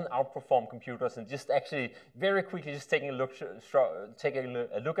often outperform computers and just actually very quickly just taking a look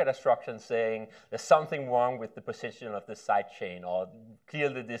at a structure and saying there's something wrong with the position of this side chain, or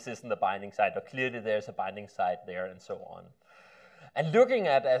clearly this isn't a binding site, or clearly there's a binding site there, and so on. And looking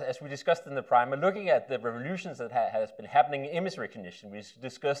at, as we discussed in the primer, looking at the revolutions that has been happening in image recognition, we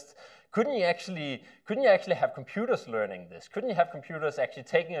discussed, couldn't you actually have computers learning this? Couldn't you have computers actually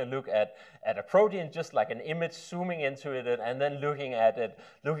taking a look at a protein, just like an image, zooming into it, and then looking at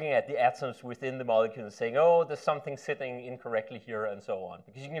the atoms within the molecule and saying, oh, there's something sitting incorrectly here, and so on.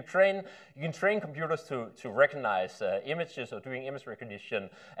 Because you can train computers to recognize images or doing image recognition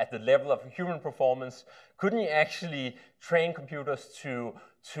at the level of human performance. Couldn't you actually train computers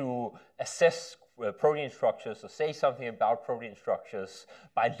to assess protein structures or say something about protein structures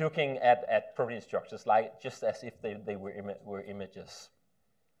by looking at protein structures, like just as if they were images?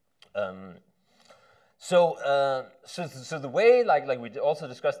 So the way, like we also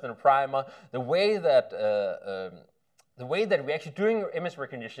discussed in the primer, the way that we're actually doing image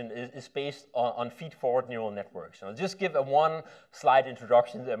recognition is based on feed-forward neural networks. And I'll just give one slide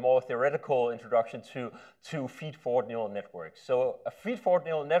introduction, a more theoretical introduction to feed-forward neural networks. So a feed-forward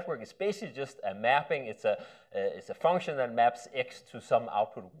neural network is basically just a mapping. It's a function that maps x to some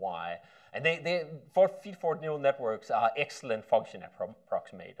output y. And feed-forward neural networks are excellent function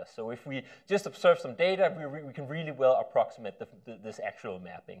approximators. So if we just observe some data, we can really well approximate this actual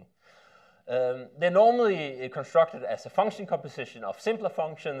mapping. They're normally constructed as a function composition of simpler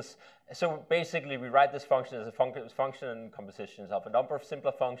functions. So basically, we write this function as a function compositions of a number of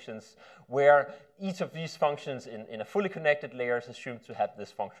simpler functions, where each of these functions in a fully connected layer is assumed to have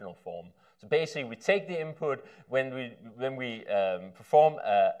this functional form. So basically, we take the input when we perform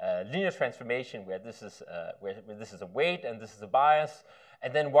a linear transformation where this is a weight and this is a bias,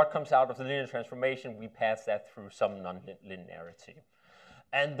 and then what comes out of the linear transformation, we pass that through some nonlinearity.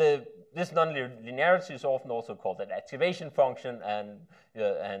 And this nonlinearity is often also called an activation function, and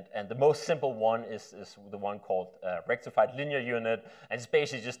the most simple one is the one called rectified linear unit, and it's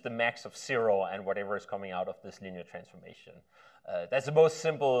basically just the max of 0 and whatever is coming out of this linear transformation. That's the most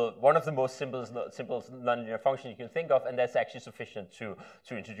simple, one of the most simplest nonlinear functions you can think of, and that's actually sufficient to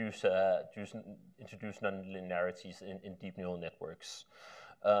introduce nonlinearities in deep neural networks.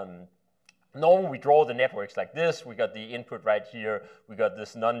 Normally, we draw the networks like this. We got the input right here. We got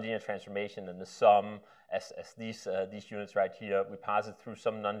this nonlinear transformation and the sum as these units right here. We pass it through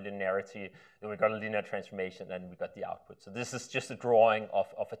some nonlinearity. Then we got a linear transformation, and we got the output. So this is just a drawing of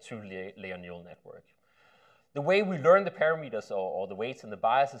a two-layer neural network. The way we learn the parameters or the weights and the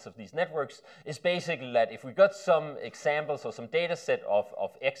biases of these networks is basically that if we got some examples or some data set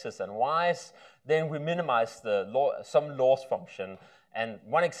of x's and y's, then we minimize some loss function. And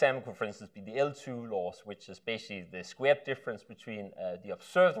one example could, for instance, be the L2 loss, which is basically the squared difference between the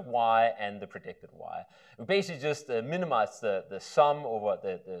observed y and the predicted y. We basically just minimize the sum over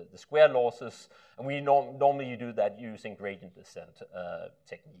the square losses, and we normally do that using gradient descent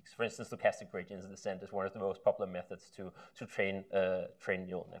techniques. For instance, stochastic gradient descent is one of the most popular methods to train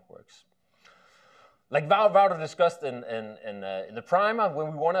neural networks. Like Wouter discussed in the primer,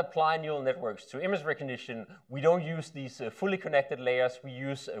 when we want to apply neural networks to image recognition, we don't use these fully connected layers. We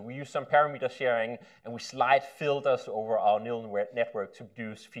use some parameter sharing, and we slide filters over our neural network to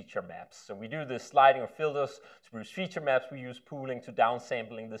produce feature maps. So we do this sliding of filters to produce feature maps. We use pooling to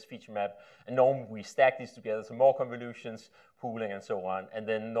downsampling this feature map, and normally we stack these together, so more convolutions, pooling, and so on. And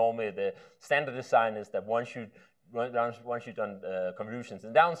then normally the standard design is that once you've done convolutions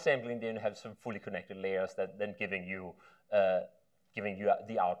and downsampling, then you have some fully connected layers that then giving you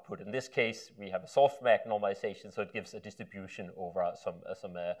the output. In this case, we have a softmax normalization, so it gives a distribution over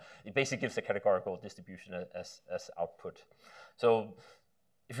it basically gives a categorical distribution as output. So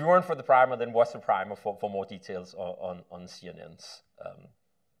if you weren't for the primer, then watch the primer for more details on CNNs.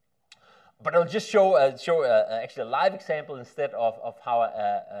 But I'll just show actually a live example instead of how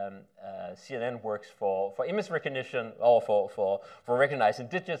CNN works for image recognition or for recognizing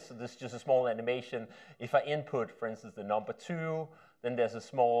digits. So this is just a small animation. If I input, for instance, the number 2, then there's a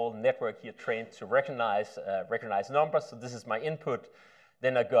small network here trained to recognize numbers. So this is my input.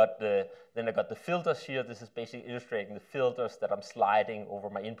 Then I got the filters here. This is basically illustrating the filters that I'm sliding over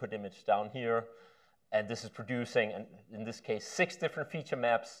my input image down here, and this is producing, in this case, 6 different feature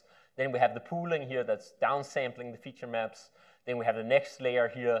maps. Then we have the pooling here that's downsampling the feature maps. Then we have the next layer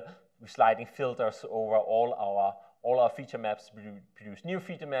here, we're sliding filters over all all our feature maps produce new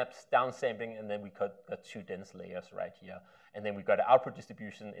feature maps, downsampling, and then we got 2 dense layers right here. And then we got an output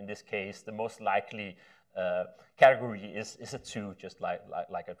distribution. In this case, the most likely category is a 2, just like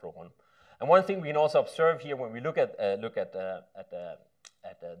I drawn. And one thing we can also observe here when we look at the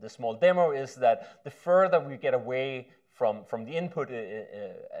small demo is that the further we get away from the input,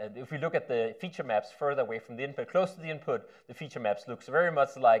 if we look at the feature maps further away from the input, close to the input, the feature maps looks very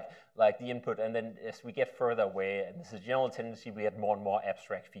much like the input, and then as we get further away, and this is a general tendency, we get more and more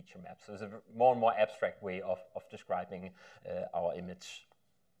abstract feature maps. So it's a more and more abstract way of describing our image.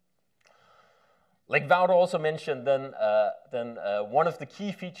 Like Wouter also mentioned, then one of the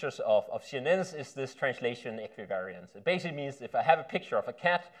key features of CNNs is this translation equivariance. It basically means if I have a picture of a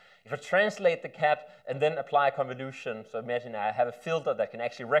cat, if I translate the cat and then apply a convolution, so imagine I have a filter that can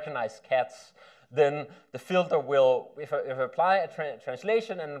actually recognize cats, then the filter will, if I apply a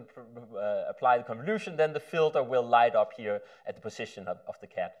translation and apply the convolution, then the filter will light up here at the position of the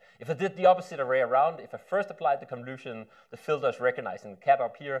cat. If I did the opposite way around, if I first applied the convolution, the filter is recognizing the cat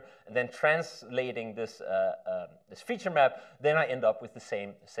up here, and then translating this this feature map, then I end up with the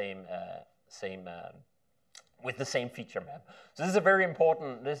same feature map. So this is a very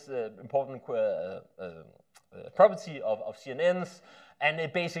important property of CNNs. And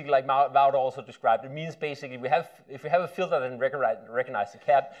it basically, like Wouter also described, it means basically if we have a filter that can recognize the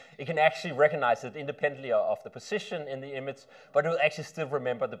cat, it can actually recognize it independently of the position in the image, but it will actually still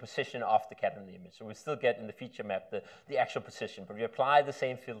remember the position of the cat in the image. So we still get in the feature map the actual position, but we apply the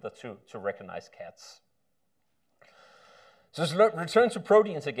same filter to recognize cats. So let's return to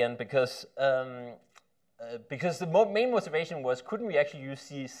proteins again, because the main motivation was, couldn't we actually use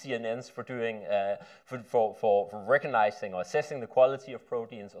these CNNs for doing for recognizing or assessing the quality of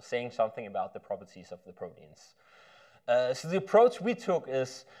proteins or saying something about the properties of the proteins? So the approach we took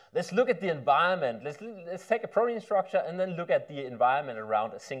is, let's look at the environment. Let's take a protein structure and then look at the environment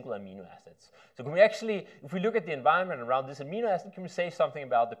around a single amino acid. So can we actually, if we look at the environment around this amino acid, can we say something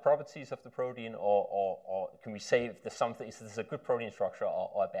about the properties of the protein, or can we say if there's something, is this a good protein structure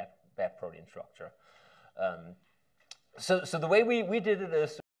or a bad protein structure? So the way we did it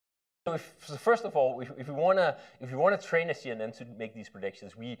is, so first of all, if we want to train a CNN to make these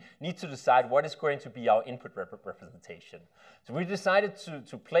predictions, we need to decide what is going to be our input representation. So we decided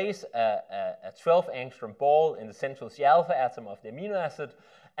to place a 12 angstrom ball in the central C alpha atom of the amino acid,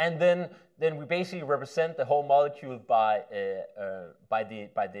 and then we basically represent the whole molecule by the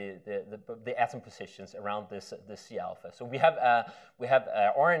atom positions around this C alpha. So we have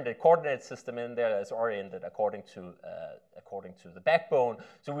an oriented coordinate system in there that's oriented according to the backbone.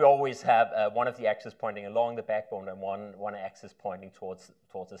 So we always have one of the axes pointing along the backbone and one axis pointing towards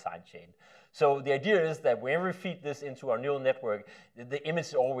the side chain. So the idea is that whenever we feed this into our neural network, the image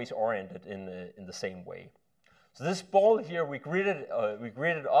is always oriented in the same way. So this ball here, we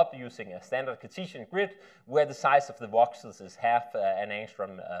gridded up using a standard Cartesian grid, where the size of the voxels is half an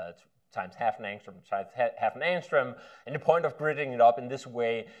angstrom times half an angstrom times half an angstrom. And the point of gridding it up in this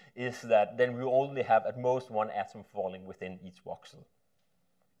way is that then we only have at most one atom falling within each voxel.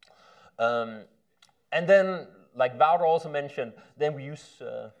 And then, like Wouter also mentioned, then we use...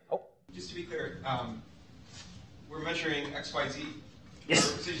 Just to be clear, we're measuring XYZ, yes.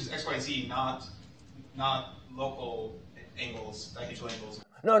 Or precisions XYZ, not local angles, dihedral angles.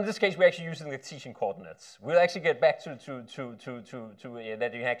 No, in this case, we're actually using the Cartesian coordinates. We'll actually get back to that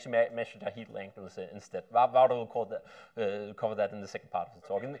you can actually measure dihedral angles instead. Wouter will cover that in the second part of the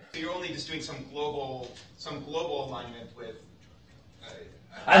talk. So you're only just doing some global alignment with.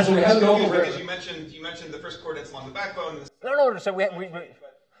 So we have because you mentioned the first coordinates along the backbone. No. So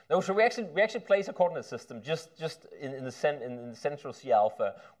we actually place a coordinate system just in the central C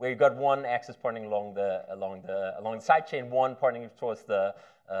alpha, where you got one axis pointing along the side chain, one pointing towards the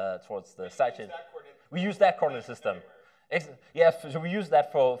side chain. We use that coordinate system. Yeah, so we use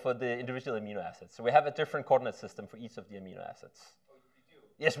that for the individual amino acids. So we have a different coordinate system for each of the amino acids. Oh, you do?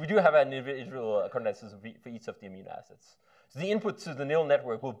 Yes, we do have an individual coordinate system for each of the amino acids. So the input to the neural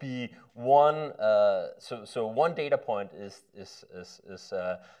network will be one. So one data point is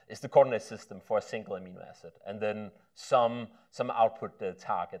the coordinate system for a single amino acid, and then some output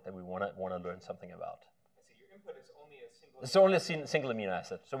target that we want to learn something about. I see. Your input is only a single. It's only a single amino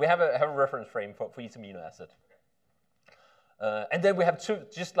acid. So we have a reference frame for each amino acid. And then we have two,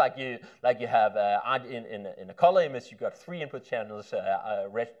 just like you have in a color image, you got 3 input channels,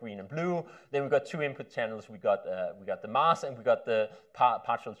 red, green, and blue. Then we got 2 input channels. We got the mass, and we got the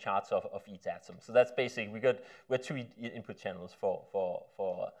partial charge of each atom. So that's basically we got 2 input channels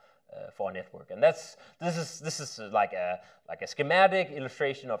for for a network. And this is like a schematic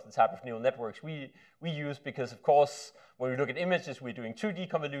illustration of the type of neural networks we use, because of course when we look at images we're doing 2D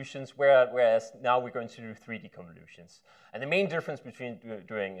convolutions, whereas now we're going to do 3D convolutions. And the main difference between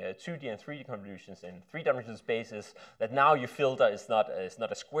doing 2D and 3D convolutions in three-dimensional space is that now your filter is not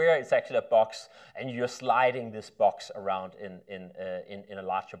a square, it's actually a box, and you're sliding this box around in a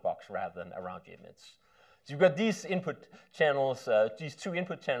larger box rather than around your image. So you've got these input channels, these two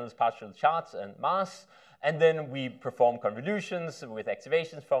input channels, partial charts and mass, and then we perform convolutions with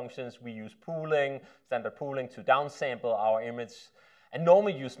activation functions. We use pooling, standard pooling, to downsample our image, and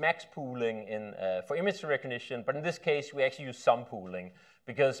normally use max pooling for image recognition, but in this case we actually use sum pooling,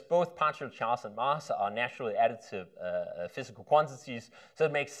 because both partial charge and mass are naturally additive physical quantities, so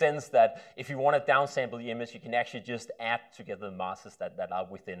it makes sense that if you want to downsample the image, you can actually just add together the masses that are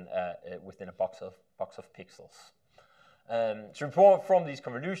within a box of pixels. So from these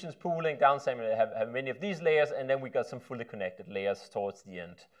convolutions, pooling, downsampling have many of these layers, and then we got some fully connected layers towards the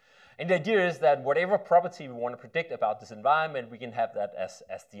end. And the idea is that whatever property we want to predict about this environment, we can have that as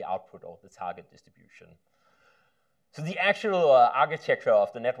the output or the target distribution. So the actual architecture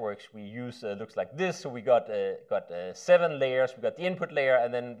of the networks we use looks like this. So we got 7 layers. We got the input layer,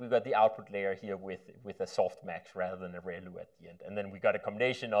 and then we got the output layer here with a softmax rather than a ReLU at the end. And then we got a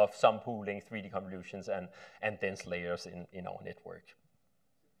combination of sum pooling, 3D convolutions, and dense layers in our network.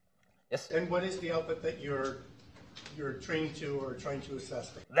 Yes? And what is the output that you're trained to or trying to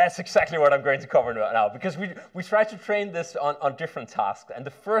assess? That's exactly what I'm going to cover now, because we tried to train this on different tasks. And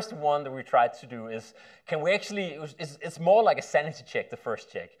the first one that we tried to do is, can we actually, it's more like a sanity check, the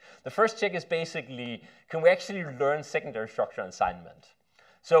first check. The first check is basically, can we actually learn secondary structure assignment?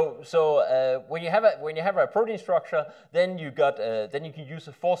 So when you have a protein structure, then you can use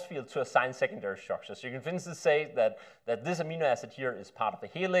a force field to assign secondary structures. So you can, for instance, say that this amino acid here is part of a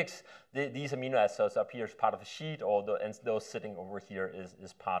helix, these amino acids up here is part of a sheet, and those sitting over here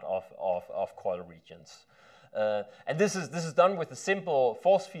is part of coil regions. And this is done with a simple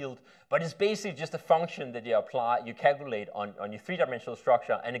force field, but it's basically just a function that you calculate on your three-dimensional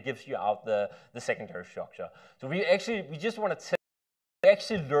structure, and it gives you out the secondary structure. So we just want to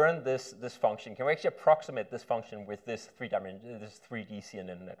actually learn this function. Can we actually approximate this function with this 3D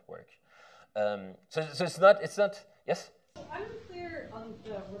CNN network? So it's not, yes? I'm clear on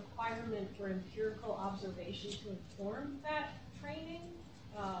the requirement for empirical observation to inform that training.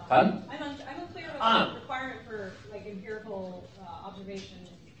 Pardon? I'm unclear on the requirement for like empirical observation,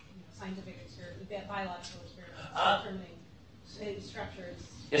 scientific experiment, biological experiments, determining structures.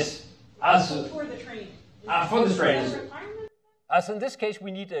 Yes. For the training. For the training. Is that a requirement? So in this case,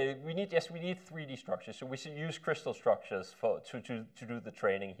 we need 3D structures. So we should use crystal structures to do the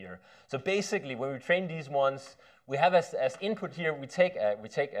training here. So basically, when we train these ones, we have as input here, we take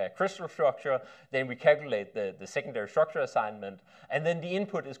a crystal structure, then we calculate the secondary structure assignment, and then the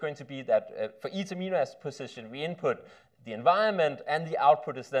input is going to be that for each amino acid position, we input the environment, and the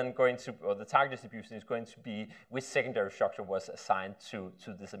output is then going to, or the target distribution is going to be which secondary structure was assigned to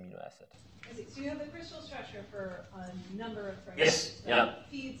this amino acid. So you have the crystal structure for a number of frames. Yes, yeah.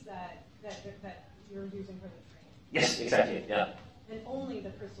 Feeds that you're using for the training. Yes, exactly, yeah. And only the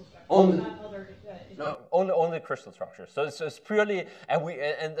crystal structure, only, not other. No, only crystal structure. So it's purely,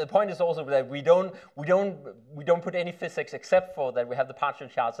 and the point is also that we don't put any physics except for that we have the partial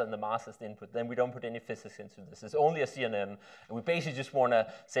charge and the mass as the input. Then we don't put any physics into this. It's only a CNN, and we basically just want to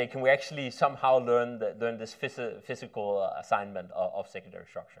say, can we actually somehow learn this physical assignment of secondary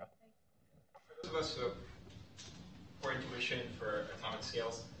structure? For those of us who have poor intuition for atomic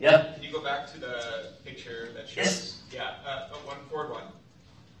scales, yeah. Can you go back to the picture that shows? Yes. Yeah, forward one.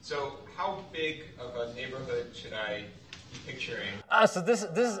 So how big of a neighborhood should I be picturing? So this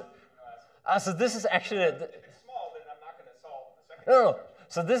is actually. If it's small, then I'm not going to solve the second. No.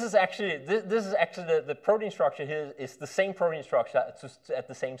 So this is actually the protein structure here is the same protein structure at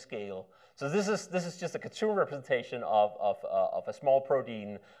the same scale. So this is just a cartoon representation of a small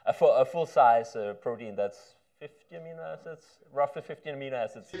protein, a full-size protein that's 50 amino acids, roughly 15 amino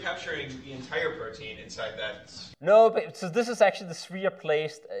acids. You're capturing the entire protein inside that. No, but so this is actually the sphere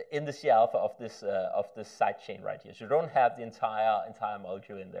placed in the C alpha of this side chain right here. So you don't have the entire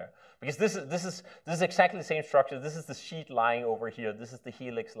molecule in there, because this is exactly the same structure. This is the sheet lying over here. This is the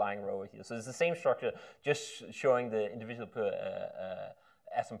helix lying over here. So it's the same structure, just showing the individual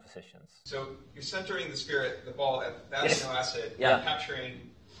atom positions. So you're centering the sphere, the ball at that yes. amino acid. Yeah. You're capturing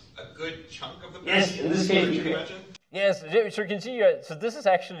a good chunk of the protein. Yes, in this case, you imagine? Yes, so you can see. So this is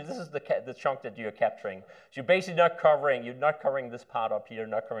the chunk that you're capturing. So you're basically not covering this part up here,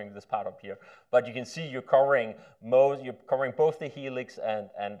 not covering this part up here. But you can see you're covering both the helix and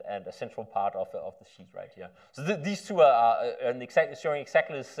a central part of the sheet right here. So these two are showing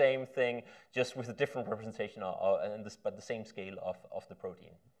exactly the same thing, just with a different representation but the same scale of the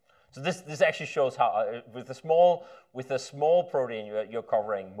protein. So this actually shows how with a small protein you're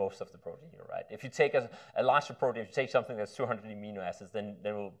covering most of the protein here, right? If you take a larger protein, if you take something that's 200 amino acids, then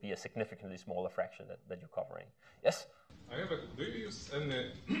there will be a significantly smaller fraction that you're covering. Yes? Do you use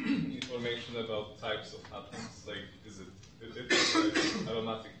any information about types of atoms? Like, is it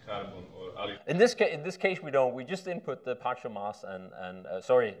aromatic carbon or aliphatic? In this case, we don't. We just input the partial mass and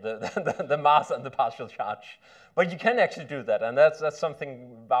the mass and the partial charge. But you can actually do that, and that's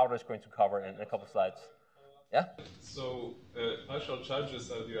something Wouter is going to cover in a couple of slides. Yeah. So partial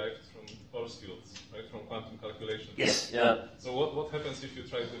charges are derived from force fields, right? From quantum calculations. Yes. Yeah. So what happens if you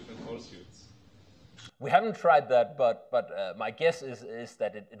try different force fields? We haven't tried that, but my guess is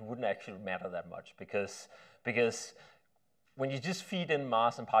that it wouldn't actually matter that much because when you just feed in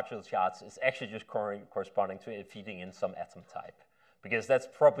mass and partial charge, it's actually just corresponding to feeding in some atom type. Because that's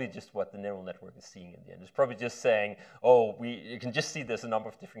probably just what the neural network is seeing in the end. It's probably just saying, oh, you can just see there's a number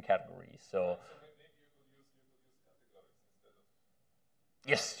of different categories. So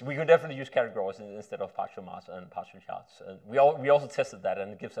yes, we could definitely use categories instead of partial mass and partial charge. And we also tested that,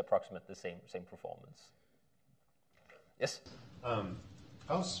 and it gives approximately the same performance. Yes?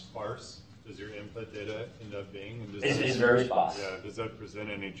 How sparse does your input data end up being? It's very sparse. Yeah, does that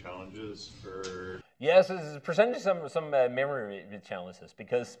present any challenges for? Yes, it's presenting some memory challenges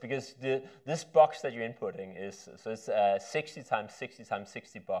because this box that you're inputting is 60 times 60 times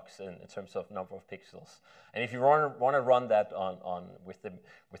 60 box in terms of number of pixels, and if you want to run that with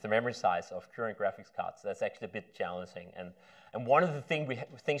the memory size of current graphics cards, that's actually a bit challenging. And one of the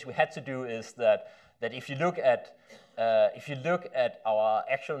things we had to do is that if you look at our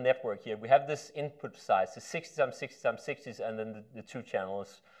actual network here, we have this input size, the 60 times 60 times 60s, and then the two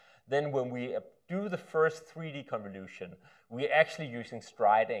channels. Then when we do the first 3D convolution, we're actually using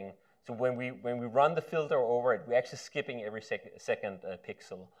striding. So when we run the filter over it, we're actually skipping every second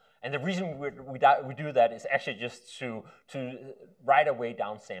pixel. And the reason we do that is actually just to right away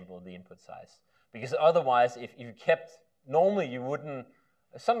downsample the input size. Because otherwise, if you kept, normally you wouldn't.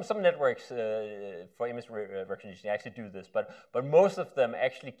 Some networks for image recognition actually do this, but most of them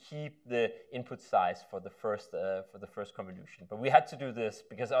actually keep the input size for the first convolution. But we had to do this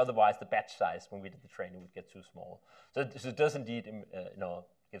because otherwise the batch size when we did the training would get too small. So it does indeed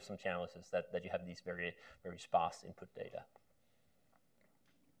give some challenges that you have these very sparse input data.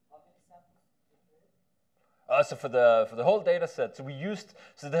 So for the whole data set, so we used,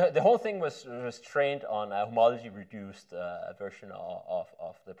 so the whole thing was trained on a homology reduced version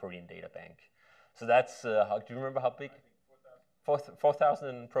of the protein data bank. So that's, do you remember how big?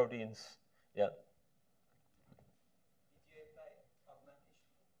 4,000 proteins, yeah.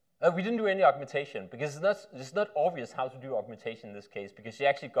 We didn't do any augmentation because it's not obvious how to do augmentation in this case because you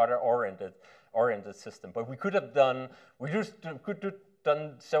actually got an oriented system. But we could have done,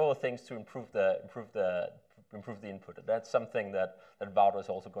 done several things to improve the input. That's something that Wouter is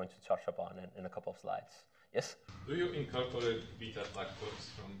also going to touch upon in a couple of slides. Yes? Do you incorporate beta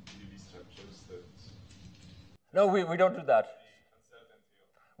factors from DB structures that? No, we don't do that.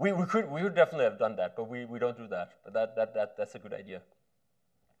 We could definitely have done that, but we don't do that. But that's a good idea.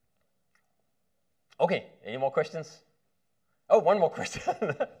 Okay, any more questions? Oh, one more question.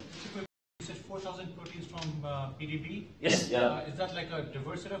 You said 4,000 proteins from PDB? Yes, yeah. Is that like a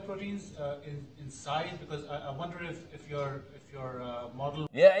diverse set of proteins in size? Because I wonder if your model...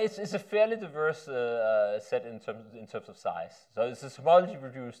 Yeah, it's a fairly diverse set in terms of size. So it's this homology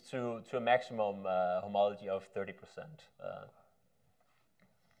reduced to a maximum homology of 30%.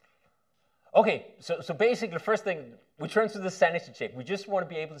 Okay, so basically the first thing, we turn to the sanity check. We just want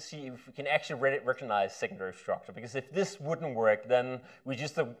to be able to see if we can actually recognize secondary structure, because if this wouldn't work, then we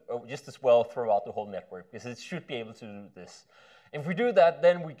just as well throw out the whole network, because it should be able to do this. If we do that,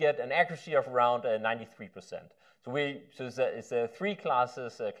 then we get an accuracy of around 93%. So it's a three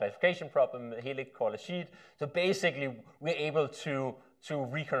classes classification problem, helix, core, sheet. So basically, we're able to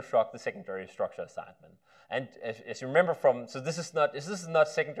reconstruct the secondary structure assignment. And as you remember from, so this is not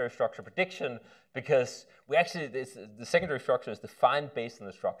secondary structure prediction, because we actually, the secondary structure is defined based on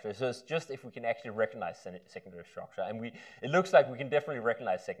the structure. So it's just if we can actually recognize secondary structure. And it looks like we can definitely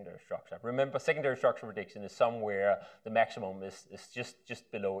recognize secondary structure. Remember, secondary structure prediction is somewhere, the maximum is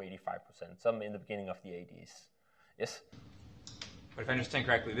just below 85%, some in the beginning of the 80s. Yes? But if I understand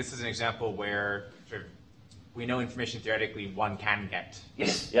correctly, this is an example where sort of we know information theoretically one can get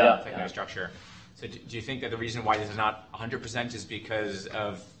secondary structure. So do you think that the reason why this is not 100% is because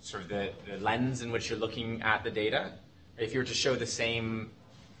of sort of the lens in which you're looking at the data? If you were to show the same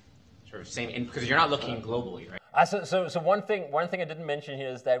because you're not looking globally, right? So one thing I didn't mention here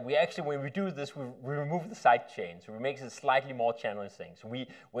is that we actually, when we do this, we remove the side chain, so we make it slightly more challenging. So we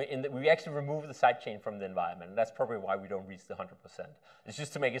actually remove the side chain from the environment, and that's probably why we don't reach the 100%. It's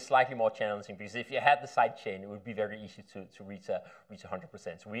just to make it slightly more challenging, because if you had the side chain, it would be very easy to reach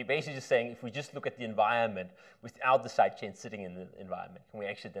 100%. So we're basically just saying, if we just look at the environment without the side chain sitting in the environment, can we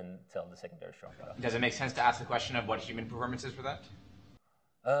actually then tell the secondary structure? Does it make sense to ask the question of what human performance is for that?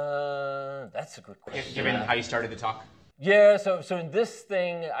 That's a good question. Given how you started the talk. Yeah, so in this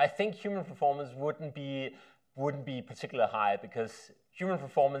thing, I think human performance wouldn't be particularly high, because human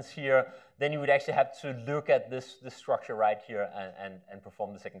performance here, then you would actually have to look at this structure right here and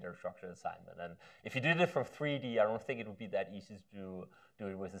perform the secondary structure assignment. And if you did it from 3D, I don't think it would be that easy to do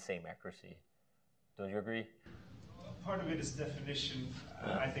it with the same accuracy. Don't you agree? Part of it is definition,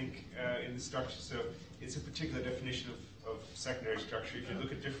 I think, in the structure. So it's a particular definition of secondary structure. If you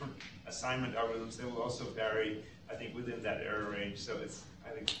look at different assignment algorithms, they will also vary, I think, within that error range. So I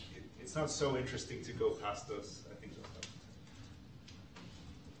think it's not so interesting to go past those. I think.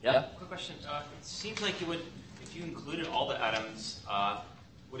 Yeah. Quick question. It seems like it would, if you included all the atoms,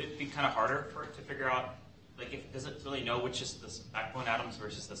 would it be kind of harder to figure out, like, does it really know which is the backbone atoms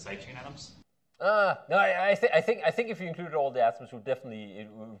versus the side chain atoms? No, I think if you included all the atoms, it would definitely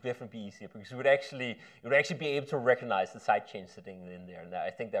be easier, because you would actually be able to recognize the side chain sitting in there, and I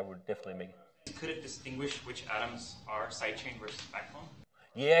think that would definitely make it. Could it distinguish which atoms are side chain versus backbone?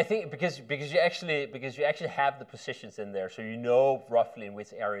 Yeah, I think because you actually have the positions in there, so you know roughly in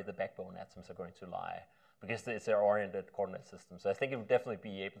which area the backbone atoms are going to lie, because it's their oriented coordinate system. So I think it would definitely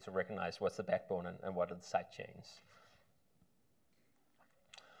be able to recognize what's the backbone and what are the side chains.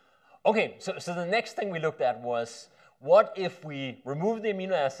 Okay, so the next thing we looked at was, what if we remove the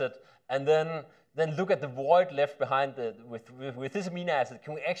amino acid and then look at the void left behind with this amino acid?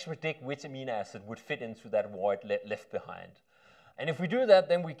 Can we actually predict which amino acid would fit into that void left behind? And if we do that,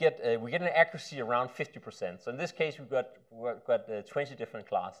 then we get an accuracy around 50%. So in this case, we've got 20 different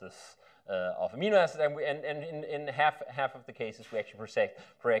classes of amino acids, and in half of the cases, we actually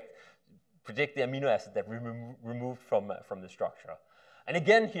predict the amino acid that we removed from the structure. And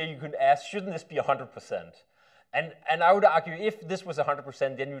again, here you could ask, shouldn't this be 100%? And I would argue, if this was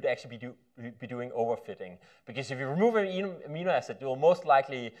 100%, then you'd actually be doing overfitting. Because if you remove an amino acid, you will most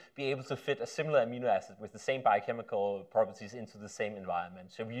likely be able to fit a similar amino acid with the same biochemical properties into the same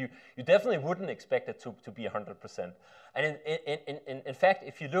environment. So you definitely wouldn't expect it to be 100%. And in fact,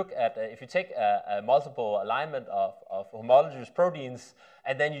 if you look at, if you take a multiple alignment of homologous proteins,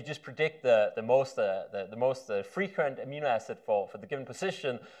 and then you just predict the most frequent amino acid for the given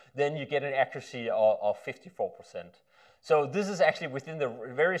position, then you get an accuracy of 54%. So this is actually within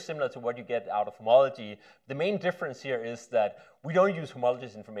very similar to what you get out of homology. The main difference here is that we don't use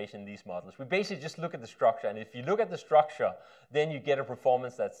homologous information in these models. We basically just look at the structure, and if you look at the structure, then you get a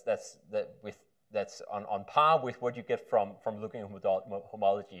performance that's on par with what you get from looking at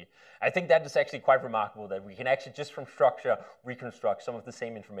homology. I think that is actually quite remarkable, that we can actually just from structure reconstruct some of the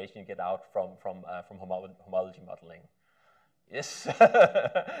same information you get out from homology modeling. Yes.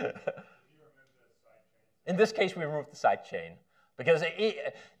 In this case, we removed the side chain, because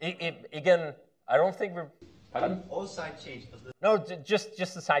again, I don't think we're. Pardon? All side chains. No, just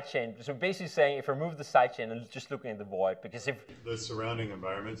the side chain. So basically saying, if we remove the side chain and just looking at the void, because if the surrounding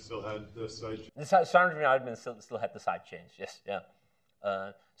environment still had the side chain. The surrounding environment still had the side chains. Yes, yeah.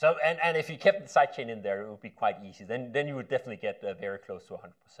 So and if you kept the side chain in there, it would be quite easy. Then you would definitely get very close to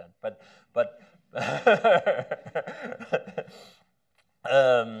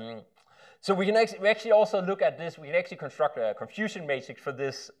 100%. So we actually also look at this. We can actually construct a confusion matrix for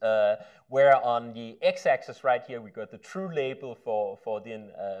this, where on the x-axis right here we got the true label for the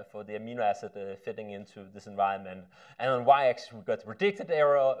amino acid fitting into this environment, and on y-axis we got the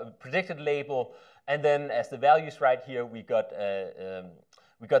predicted label, and then as the values right here we got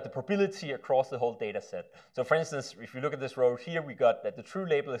the probability across the whole data set. So for instance, if you look at this row here, we got that the true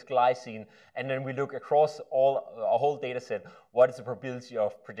label is glycine, and then we look across a whole data set, what is the probability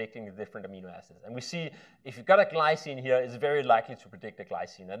of predicting the different amino acids. And we see if you've got a glycine here, it's very likely to predict a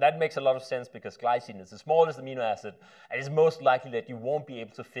glycine. And that makes a lot of sense, because glycine is the smallest amino acid, and it's most likely that you won't be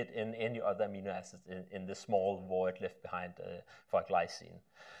able to fit in any other amino acids in the small void left behind for glycine.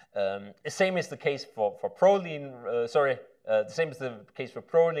 The same is the case for proline. The same is the case for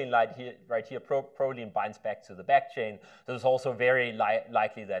proline. Right here, proline binds back to the back chain. So it's also very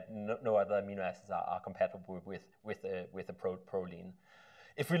likely that no other amino acids are compatible with the proline.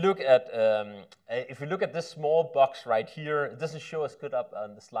 If we look at this small box right here, it doesn't show as good up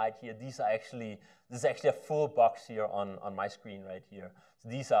on the slide here. This is actually a full box here on my screen right here. So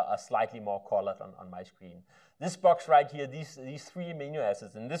these are slightly more colored on my screen. This box right here, these three amino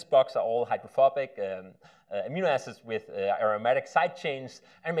acids in this box are all hydrophobic amino acids with aromatic side chains,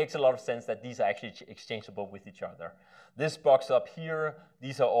 and it makes a lot of sense that these are actually exchangeable with each other. This box up here,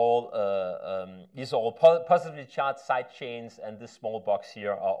 these are all positively charged side chains, and this small box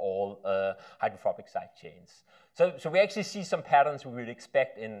here are all hydrophobic side chains. So we actually see some patterns we would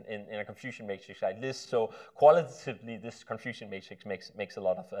expect in a confusion matrix like this. So qualitatively, this confusion matrix makes a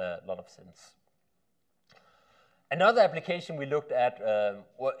lot of sense. Another application we looked at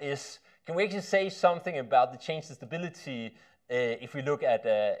is, can we actually say something about the change in stability if we look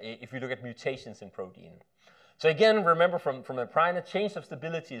at mutations in protein? So again, remember from the primer, change of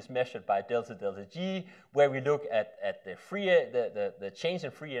stability is measured by delta G, where we look at the change in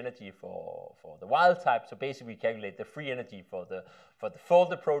free energy for the wild type. So basically, we calculate the free energy for the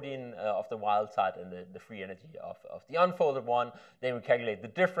folded protein of the wild type and the free energy of the unfolded one. Then we calculate the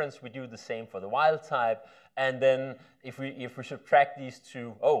difference. We do the same for the wild type. And then if we subtract these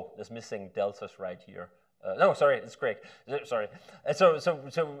two, oh, there's missing deltas right here. No, sorry, it's correct. Sorry. So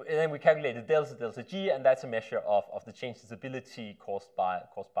and then we calculate the delta G, and that's a measure of the change in stability caused by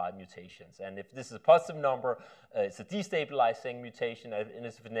mutations. And if this is a positive number, it's a destabilizing mutation, and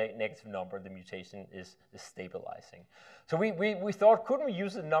if it's a negative number, the mutation is stabilizing. So we thought, couldn't we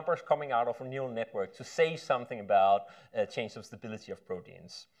use the numbers coming out of a neural network to say something about change of stability of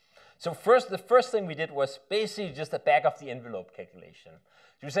proteins? So the first thing we did was basically just a back-of-the-envelope calculation.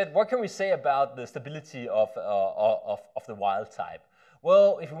 So we said, what can we say about the stability of the wild type?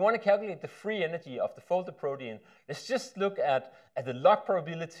 Well, if we want to calculate the free energy of the folded protein, let's just look at the log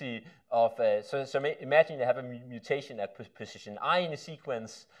probability of, so imagine you have a mutation at position I in a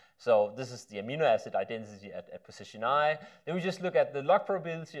sequence. So this is the amino acid identity at position I. Then we just look at the log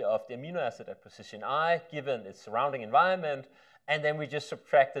probability of the amino acid at position I, given its surrounding environment. And then we just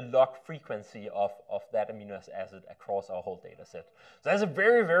subtract the log frequency of that amino acid across our whole data set. So that's a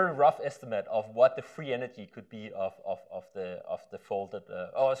very, very rough estimate of what the free energy could be of the folded.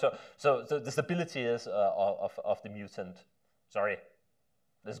 So the stability is of the mutant. Sorry,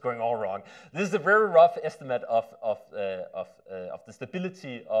 this is going all wrong. This is a very rough estimate of the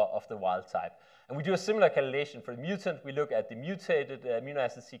stability of the wild type. And we do a similar calculation for the mutant. We look at the mutated amino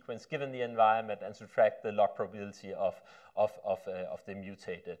acid sequence given the environment and subtract the log probability of the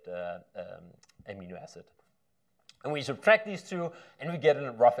mutated amino acid. And we subtract these two, and we get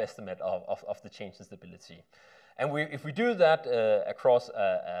a rough estimate of the change in stability. And if we do that across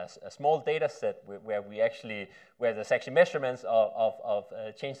a small data set where there's actually measurements of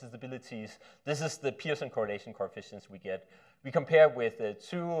change in stabilities, this is the Pearson correlation coefficients we get. We compare with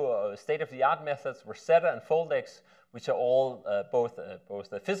two state-of-the-art methods, Rosetta and Foldex, which are all both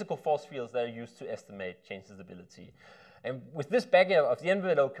the physical force fields that are used to estimate change in stability. And with this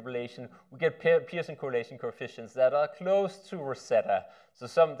back-of-the-envelope calculation, we get Pearson correlation coefficients that are close to Rosetta. So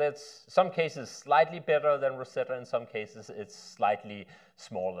some cases slightly better than Rosetta, in some cases it's slightly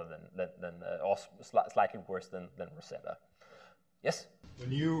smaller or slightly worse than Rosetta. Yes?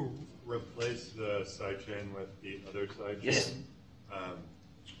 When you replace the sidechain with the other sidechain, yes.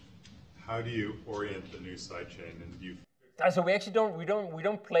 How do you orient the new sidechain? And do you? So we actually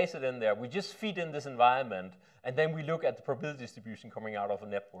don't place it in there. We just feed in this environment, and then we look at the probability distribution coming out of a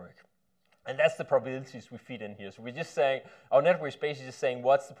network. And that's the probabilities we feed in here. So we're just saying, our network is basically just saying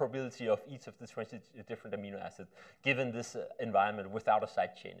what's the probability of each of the 20 different amino acids given this environment without a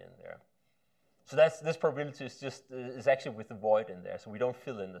sidechain in there. So this probability is actually with the void in there, so we don't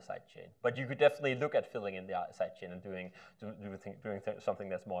fill in the sidechain. But you could definitely look at filling in the sidechain and doing something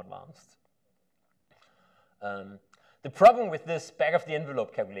that's more advanced. The problem with this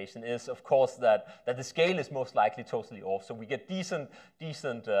back-of-the-envelope calculation is, of course, that the scale is most likely totally off. So we get decent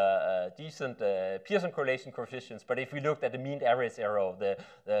Pearson correlation coefficients, but if we looked at the mean average error,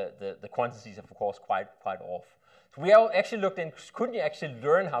 the quantities are, of course, quite off. So we actually looked in, couldn't you actually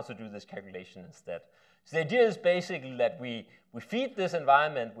learn how to do this calculation instead? So the idea is basically that we feed this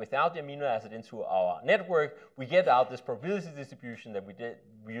environment without the amino acid into our network. We get out this probability distribution that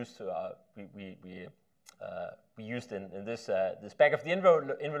we used in this back of the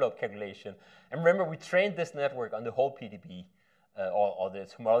envelope calculation. And remember, we trained this network on the whole PDB. or the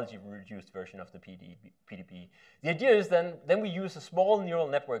homology-reduced version of the PDB. The idea is then we use a small neural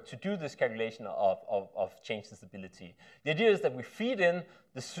network to do this calculation of change in stability. The idea is that we feed in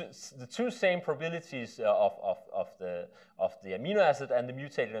the two same probabilities of the amino acid and the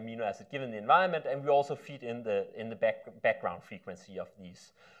mutated amino acid given the environment, and we also feed in the background frequency of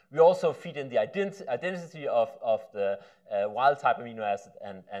these. We also feed in the identity of the wild-type amino acid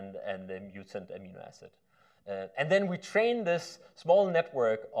and the mutant amino acid. And then we train this small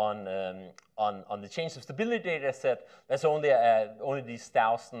network on the change of stability data set. That's only these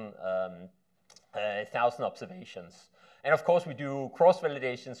 1,000 observations. And of course, we do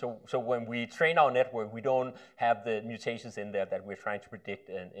cross-validation. So when we train our network, we don't have the mutations in there that we're trying to predict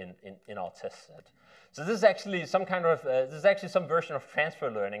in our test set. So this is actually some kind of some version of transfer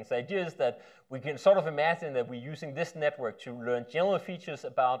learning. So the idea is that we can sort of imagine that we're using this network to learn general features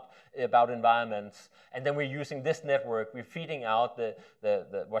about environments, and then we're using this network. We're feeding out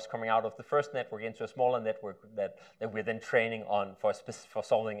what's coming out of the first network into a smaller network that we're then training on for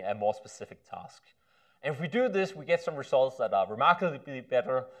solving a more specific task. And if we do this, we get some results that are remarkably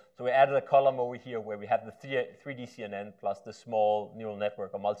better. So we added a column over here where we have the 3D CNN plus the small neural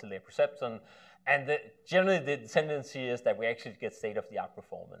network or multi-layer perceptron. And generally, the tendency is that we actually get state-of-the-art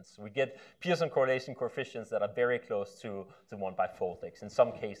performance. We get Pearson correlation coefficients that are very close to 1/4x. In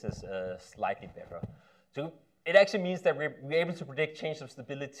some cases, slightly better. So it actually means that we're able to predict change of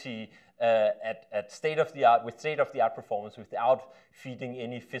stability at state-of-the-art with state-of-the-art performance without feeding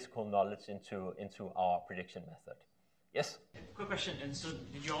any physical knowledge into our prediction method. Yes? Quick question. And so,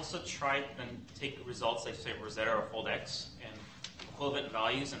 did you also try and take results like say Rosetta or FoldX and equivalent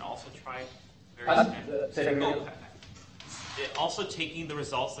values, and also try also taking the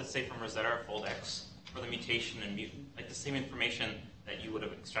results, let's say from Rosetta or FoldX for the mutation and mutant, like the same information that you would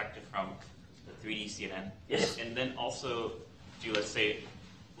have extracted from the 3D CNN. Yes. And then also do, let's say,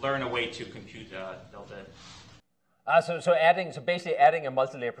 learn a way to compute delta. So basically adding a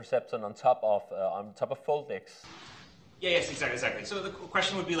multi-layer perceptron on top of FoldX. Yeah, yes, exactly. So the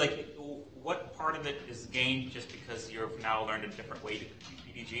question would be like, what part of it is gained just because you've now learned a different way to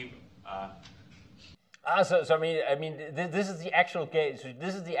compute PDG? So I mean, this is the actual gain. So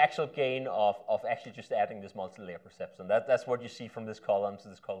this is the actual gain of actually just adding this multi-layer perceptron. That's what you see from this column to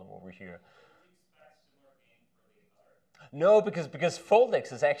this column over here. No, because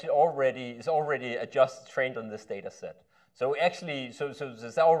FoldX is actually already adjusted, trained on this data set. So actually,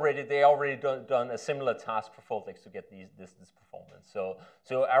 they already done a similar task for FoldX to get this performance. So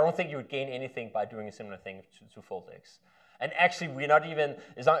I don't think you would gain anything by doing a similar thing to FoldX. And actually,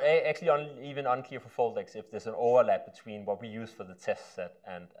 it's even unclear for FoldX if there's an overlap between what we use for the test set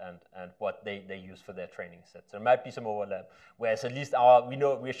and what they use for their training set. So there might be some overlap. Whereas at least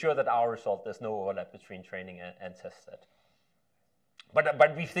we're sure that our result, there's no overlap between training and test set.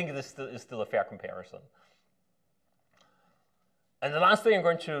 But we think this is still a fair comparison. And the last thing I'm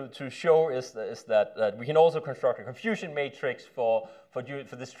going to show is that we can also construct a confusion matrix for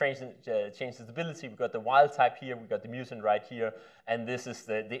this change in stability. We've got the wild type here, we've got the mutant right here, and this is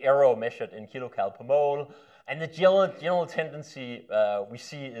the error measured in kilocal per mole. And the general tendency we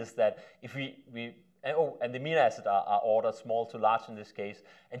see is that if and the amino acids are ordered small to large in this case.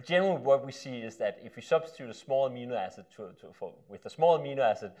 And generally what we see is that if we substitute a small amino acid with a small amino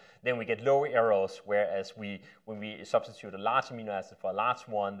acid, then we get lower errors, whereas when we substitute a large amino acid for a large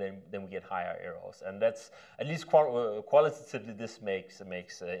one, then we get higher errors. And that's, at least qualitatively, this makes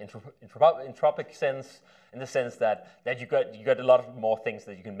entropic sense, in the sense that you got a lot more things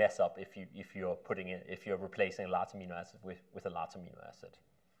that you can mess up if you're replacing a large amino acid with a large amino acid.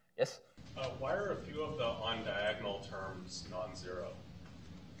 Yes? Why are a few of the on-diagonal terms non-zero?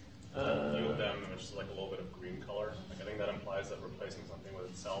 A few of them, which is like a little bit of green color. Like I think that implies that replacing something with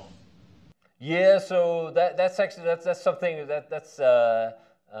itself. Yeah, so that's actually a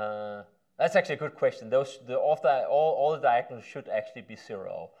good question. All the diagonals should actually be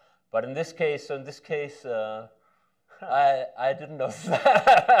zero, but in this case, I didn't know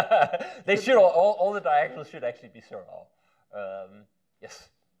that. They should all the diagonals should actually be zero. Yes.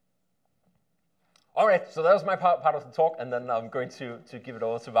 All right, so that was my part of the talk, and then I'm going to give it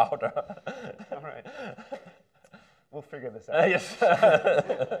over to Wouter. All right. We'll figure this out. Yes. Isn't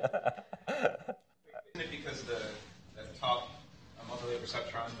it because the top multi-layer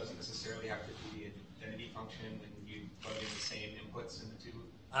perceptron doesn't necessarily have to be an identity function when you plug in the same inputs in the two?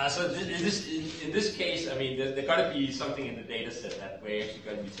 So in this case, I mean, there's got to be something in the data set that we actually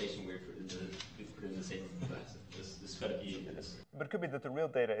got a mutation where we put in the same class. This got to be this. But it could be that the real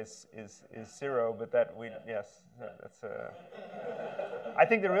data is zero, but that we yes, that's I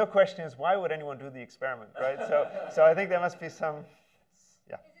think the real question is, why would anyone do the experiment, right? So I think there must be some,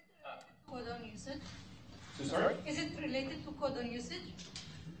 yeah. Codon usage? Sorry? Is it related to codon usage?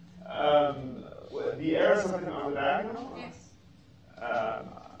 The errors on the diagonal? Yes.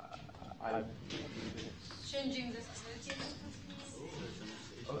 Changing the sensitivity.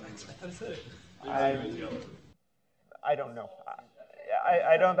 Oh, I thought I said it. I don't know.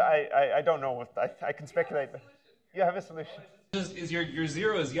 I don't know what I can speculate. But you have a solution. Is your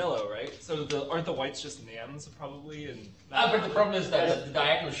 0 is yellow, right? So aren't the whites just nans probably? And but the problem is that the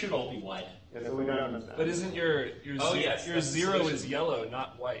diagonal should all be white. Yeah, so we don't understand. But isn't your yes, your 0 is yellow,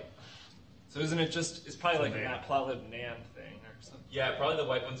 not white? So isn't it just it's probably like a matplotlib nan thing or something? Yeah, probably the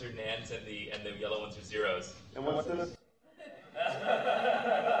white ones are nans and the yellow ones are zeros. And what's this?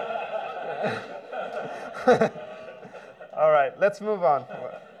 All right, let's move on.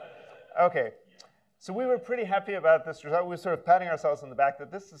 Okay, so we were pretty happy about this result. We were sort of patting ourselves on the back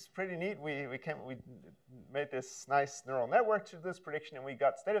that this is pretty neat. We made this nice neural network to this prediction, and we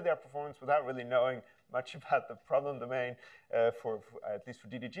got state-of-the-art performance without really knowing much about the problem domain, for at least for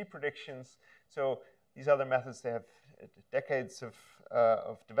DDG predictions. So these other methods, they have decades of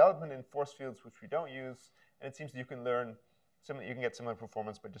development in force fields, which we don't use, and it seems that you can learn. You can get similar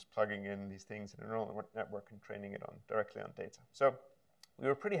performance by just plugging in these things in a neural network and training it directly on data. So we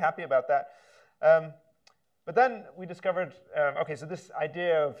were pretty happy about that. But then we discovered, okay, so this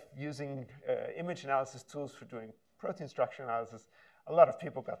idea of using image analysis tools for doing protein structure analysis, a lot of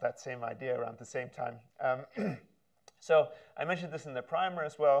people got that same idea around the same time. So I mentioned this in the primer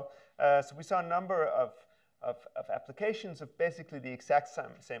as well. So we saw a number of applications of basically the exact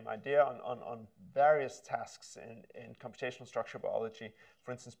same idea on various tasks in computational structural biology.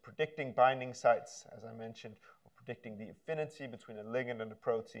 For instance, predicting binding sites, as I mentioned, or predicting the affinity between a ligand and a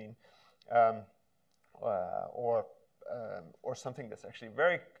protein, or something that's actually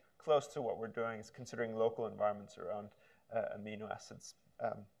very close to what we're doing is considering local environments around amino acids,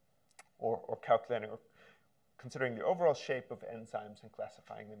 or calculating or considering the overall shape of enzymes and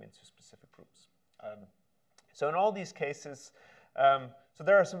classifying them into specific groups. So in all these cases, so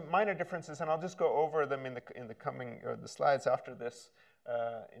there are some minor differences, and I'll just go over them in the coming the slides after this.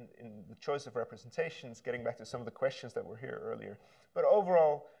 In the choice of representations, getting back to some of the questions that were here earlier. But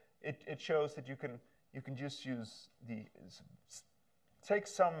overall, it shows that you can just take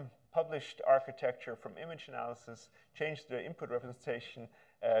some published architecture from image analysis, change the input representation,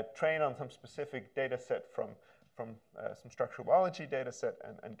 train on some specific data set from some structural biology data set,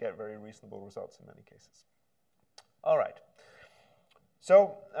 and get very reasonable results in many cases. All right.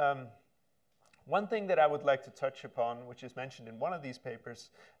 So one thing that I would like to touch upon, which is mentioned in one of these papers,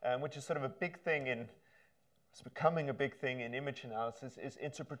 which is sort of a big thing it's becoming a big thing in image analysis, is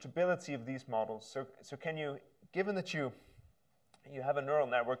interpretability of these models. So can you, given that you have a neural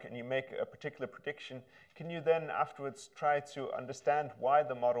network and you make a particular prediction, can you then afterwards try to understand why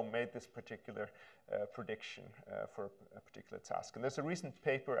the model made this particular prediction for a particular task? And there's a recent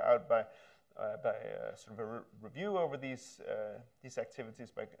paper out by sort of a review over these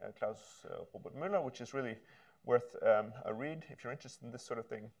activities by Klaus Robert Müller, which is really worth a read if you're interested in this sort of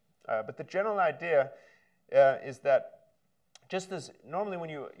thing. But the general idea is that just as normally when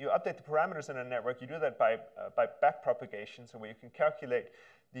you update the parameters in a network, you do that by backpropagation, so where you can calculate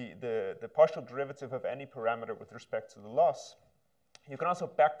the partial derivative of any parameter with respect to the loss. You can also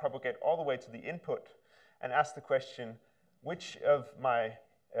backpropagate all the way to the input and ask the question, which of my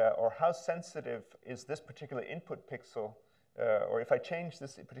or how sensitive is this particular input pixel, or if I change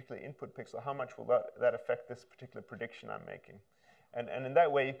this particular input pixel, how much will that affect this particular prediction I'm making? And in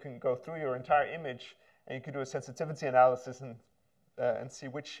that way, you can go through your entire image, and you can do a sensitivity analysis and see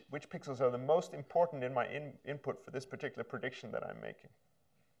which pixels are the most important in my input for this particular prediction that I'm making.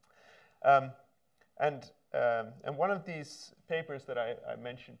 And one of these papers that I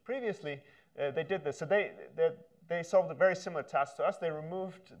mentioned previously, they did this. So they solved a very similar task to us. They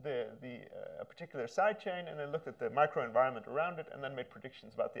removed a particular sidechain, and then looked at the microenvironment around it, and then made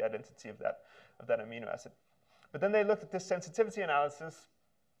predictions about the identity of that amino acid. But then they looked at this sensitivity analysis,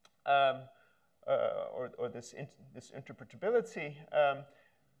 or this interpretability,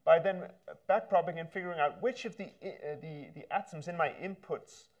 by then backpropping and figuring out which of the atoms in my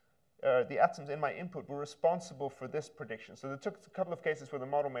inputs, the atoms in my input were responsible for this prediction. So they took a couple of cases where the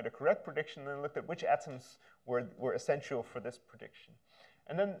model made a correct prediction, and then looked at which atoms were essential for this prediction.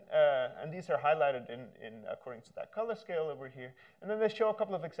 And then, and these are highlighted in according to that color scale over here. And then they show a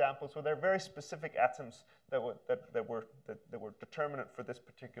couple of examples where there are very specific atoms that were determinant for this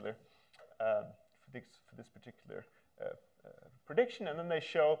particular prediction. And then they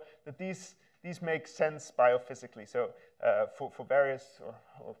show that these these make sense biophysically. So for various,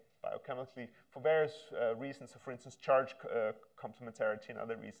 or biochemically, for various reasons, so for instance, charge complementarity and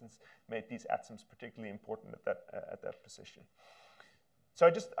other reasons made these atoms particularly important at that position. So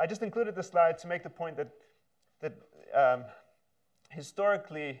I just included this slide to make the point that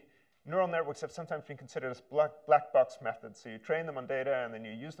historically, neural networks have sometimes been considered as black box methods. So you train them on data and then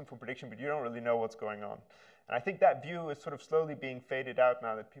you use them for prediction, but you don't really know what's going on. And I think that view is sort of slowly being faded out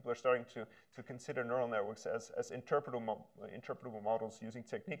now that people are starting to consider neural networks as interpretable models using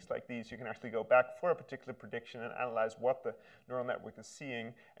techniques like these. You can actually go back for a particular prediction and analyze what the neural network is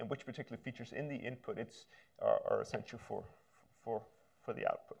seeing and which particular features in the input are essential for the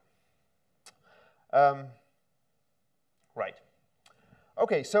output. Right.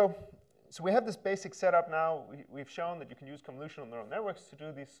 Okay, so we have this basic setup now. We've shown that you can use convolutional neural networks to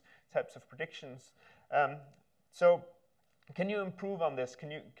do these types of predictions. So can you improve on this?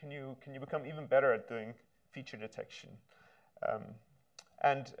 Can you become even better at doing feature detection?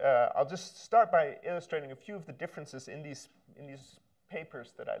 I'll just start by illustrating a few of the differences in these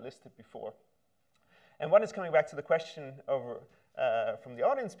papers that I listed before. And one is coming back to the question from the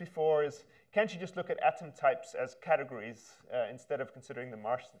audience before is, can't you just look at atom types as categories instead of considering the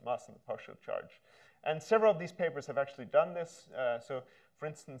mass and the partial charge? And several of these papers have actually done this. So for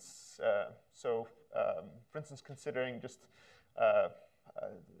instance, considering just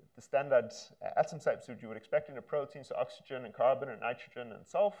the standard atom types that you would expect in a protein, so oxygen and carbon and nitrogen and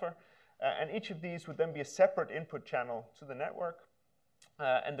sulfur. And each of these would then be a separate input channel to the network.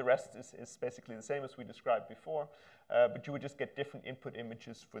 And the rest is basically the same as we described before, but you would just get different input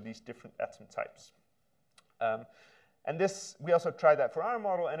images for these different atom types. And this, we also tried that for our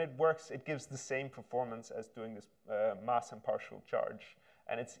model, and it works. It gives the same performance as doing this mass and partial charge.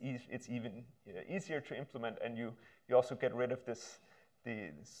 And it's even easier to implement, and you also get rid of this,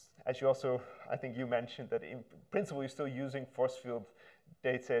 as you also, I think you mentioned, that in principle you're still using force field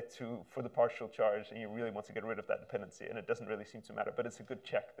data for the partial charge, and you really want to get rid of that dependency, and it doesn't really seem to matter, but it's a good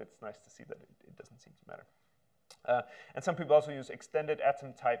check. It's nice to see that it doesn't seem to matter. And some people also use extended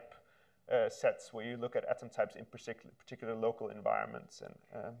atom type sets, where you look at atom types in particular local environments, and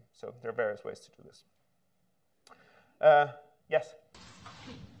so there are various ways to do this. Yes?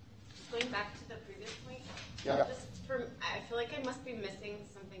 Going back to the previous point, yeah. I feel like I must be missing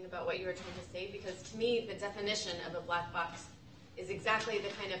something about what you were trying to say, because to me, the definition of a black box is exactly the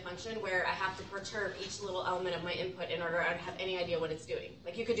kind of function where I have to perturb each little element of my input in order to have any idea what it's doing.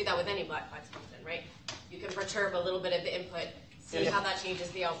 Like, you could do that with any black box function, right? You can perturb a little bit of the input, see how that changes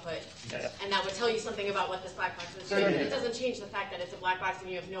the output, and that would tell you something about what this black box is doing. It doesn't change the fact that it's a black box and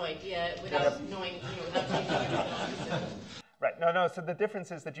you have no idea without knowing, without changing everything. Right. No. So the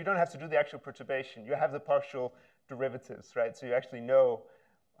difference is that you don't have to do the actual perturbation. You have the partial derivatives, right? So you actually know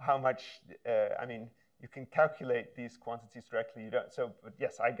how much. I mean, you can calculate these quantities directly. You don't. So, but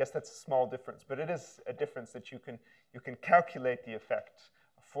yes, I guess that's a small difference, but it is a difference that you can calculate the effect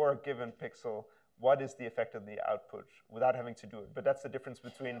for a given pixel. What is the effect of the output without having to do it? But that's the difference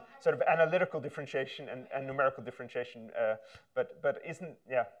between sort of analytical differentiation and numerical differentiation. But isn't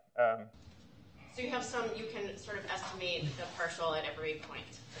So you can sort of estimate the partial at every point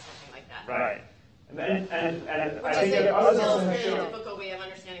or something like that. Right. And which is a very typical way of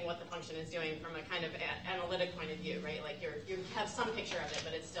understanding what the function is doing from a kind of analytic point of view, right? Like you have some picture of it,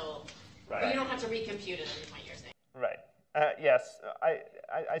 but it's still, you don't have to recompute it every point, you're saying. Right. Yes,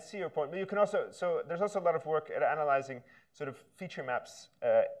 I see your point. But you can also, so there's also a lot of work at analyzing sort of feature maps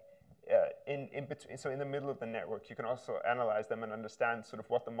in between, so in the middle of the network. You can also analyze them and understand sort of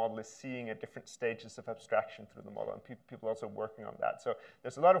what the model is seeing at different stages of abstraction through the model, and people are also working on that. So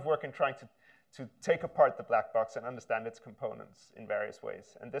there's a lot of work in trying to take apart the black box and understand its components in various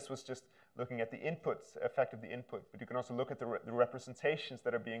ways. And this was just looking at the inputs, effect of the input, but you can also look at the representations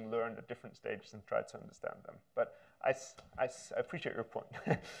that are being learned at different stages and try to understand them. But I appreciate your point.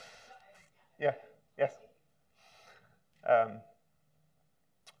 Yeah, yes.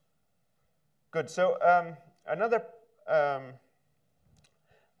 Good, so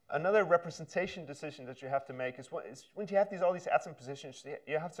another representation decision that you have to make is when you have all these atom positions,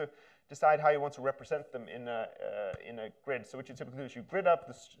 you have to decide how you want to represent them in a grid. So what you typically do is you grid up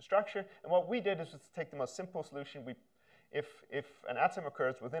the structure, and what we did is just take the most simple solution. If an atom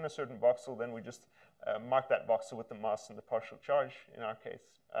occurs within a certain voxel, then we just mark that voxel with the mass and the partial charge in our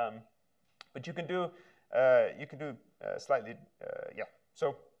case. But you can do slightly, yeah.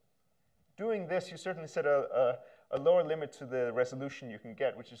 So doing this, you certainly set a lower limit to the resolution you can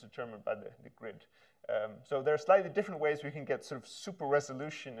get, which is determined by the grid. So there are slightly different ways we can get sort of super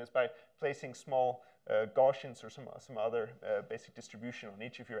resolution, is by placing small Gaussians or some other basic distribution on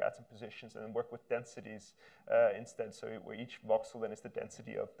each of your atom positions, and then work with densities instead. So where each voxel then is the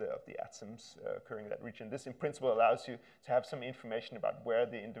density of the atoms occurring in that region. This, in principle, allows you to have some information about where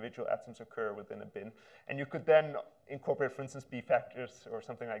the individual atoms occur within a bin, and you could then incorporate, for instance, B factors or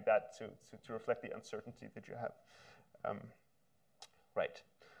something like that to reflect the uncertainty that you have. Right.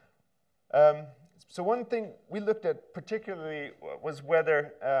 So one thing we looked at particularly was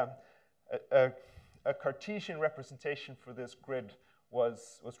whether a Cartesian representation for this grid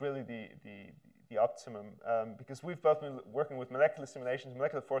was really the optimum, because we've both been working with molecular simulations,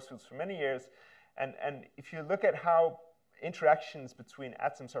 molecular force fields for many years, and if you look at how interactions between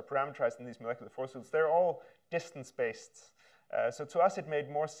atoms are parameterized in these molecular force fields, they're all distance-based. So to us, it made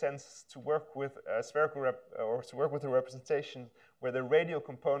more sense to work with a spherical or to work with a representation where the radial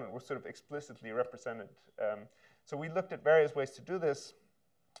component was sort of explicitly represented. So we looked at various ways to do this.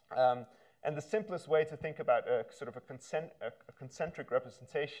 And the simplest way to think about a sort of a concentric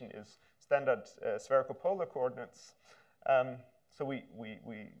representation is standard spherical polar coordinates. So we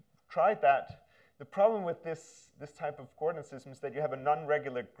tried that. The problem with this type of coordinate system is that you have a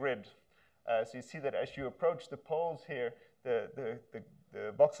non-regular grid. So you see that as you approach the poles here, the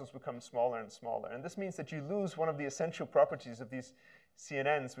voxels become smaller and smaller. And this means that you lose one of the essential properties of these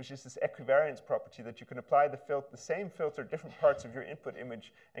CNNs, which is this equivariance property, that you can apply the same filter different parts of your input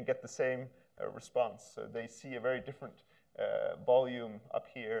image and get the same response. So they see a very different volume up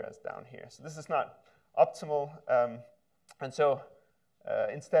here as down here. So this is not optimal. And so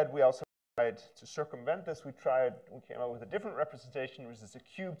instead, we also tried to circumvent this. We came up with a different representation, which is a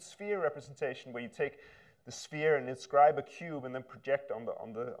cubed sphere representation, where you take the sphere and inscribe a cube and then project on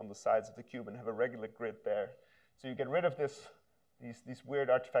the sides of the cube and have a regular grid there. So you get rid of these weird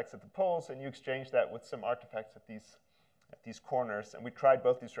artifacts at the poles, and you exchange that with some artifacts at these corners. And we tried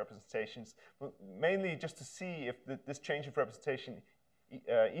both these representations, mainly just to see if this change of representation,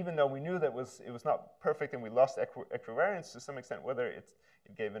 even though we knew that it was not perfect and we lost equivariance to some extent, whether it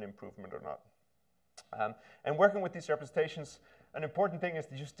gave an improvement or not. And working with these representations, an important thing is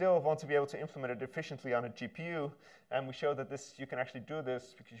that you still want to be able to implement it efficiently on a GPU. And we show that you can actually do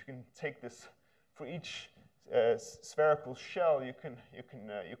this because you can take this for each spherical shell. You can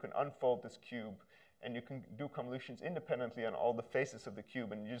unfold this cube, and you can do convolutions independently on all the faces of the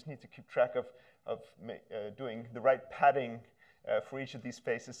cube. And you just need to keep track of doing the right padding for each of these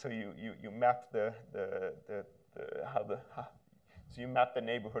faces, so you map so you map the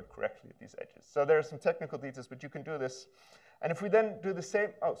neighborhood correctly at these edges. So there are some technical details, but you can do this. And if we then do the same,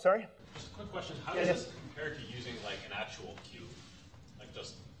 oh, sorry? Just a quick question. How does this compare to using like an actual cube, like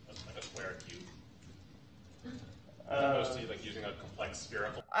just like a square cube, as opposed to like using a complex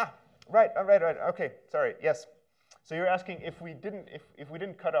spherical? Right. Okay, sorry. Yes. So you're asking if we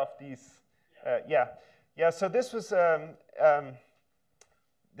didn't cut off these? Yeah. So this was a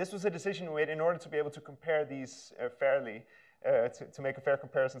decision we made in order to be able to compare these fairly. To make a fair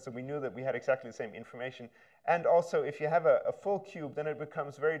comparison, so we knew that we had exactly the same information. And also, if you have a full cube, then it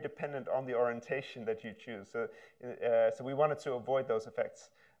becomes very dependent on the orientation that you choose. So, so we wanted to avoid those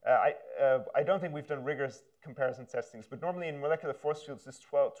effects. I don't think we've done rigorous comparison testings, but normally in molecular force fields, this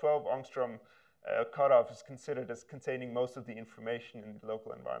 12 angstrom cutoff is considered as containing most of the information in the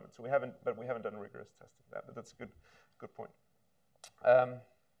local environment. So we haven't done rigorous testing of that, but that's a good point.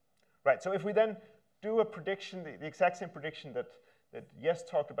 Right. So if we then do a prediction, the exact same prediction that Jes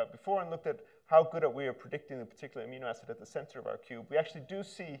talked about before, and looked at how good we are predicting the particular amino acid at the center of our cube, we actually do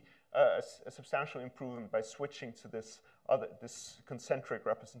see a substantial improvement by switching to this concentric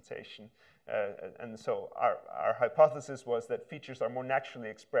representation. And so our hypothesis was that features are more naturally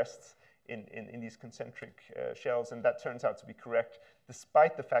expressed in these concentric shells, and that turns out to be correct,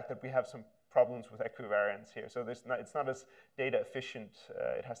 despite the fact that we have some problems with equivariance here. So it's not as data efficient.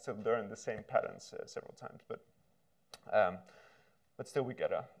 It has to learn the same patterns several times, but still we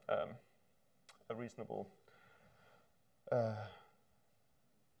get a reasonable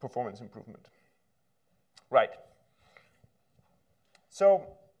performance improvement. Right. So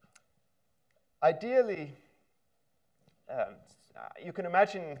ideally, you can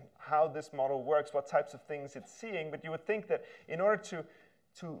imagine how this model works, what types of things it's seeing, but you would think that in order to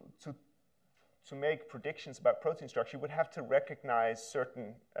make predictions about protein structure, you would have to recognize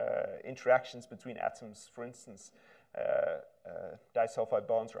certain interactions between atoms, for instance, disulfide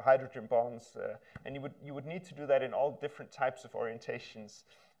bonds or hydrogen bonds, and you would need to do that in all different types of orientations.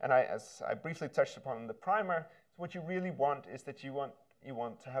 And as I briefly touched upon in the primer, what you really want is that you want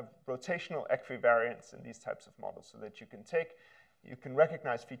to have rotational equivariance in these types of models, so that you can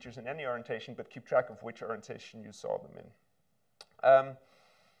recognize features in any orientation, but keep track of which orientation you saw them in.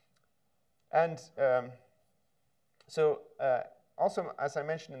 And also, as I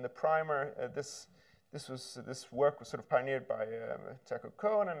mentioned in the primer, this work was sort of pioneered by Taco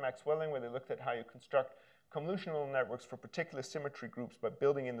Cohen and Max Welling, where they looked at how you construct convolutional networks for particular symmetry groups by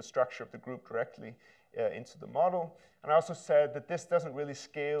building in the structure of the group directly into the model. And I also said that this doesn't really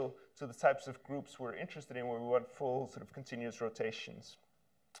scale to the types of groups we're interested in, where we want full sort of continuous rotations.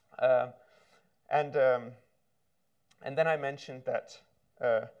 And then I mentioned that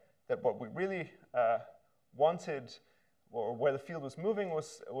what we really wanted, or where the field was moving,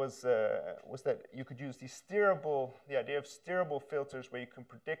 was that you could use the idea of steerable filters, where you can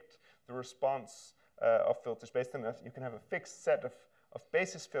predict the response of filters based on that. You can have a fixed set of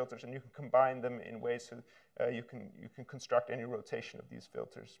basis filters, and you can combine them in ways so you can construct any rotation of these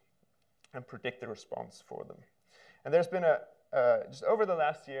filters and predict the response for them. And there's been just over the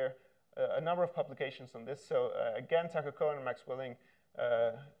last year a number of publications on this. So again, Taco Cohen and Max Welling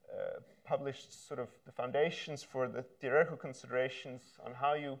published sort of the foundations for the theoretical considerations on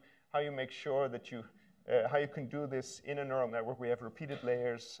how you make sure that how you can do this in a neural network. We have repeated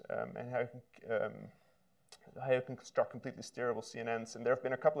layers, and how you can construct completely steerable CNNs. And there have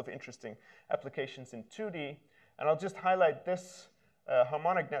been a couple of interesting applications in 2D. And I'll just highlight this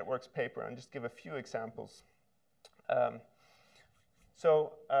harmonic networks paper and just give a few examples.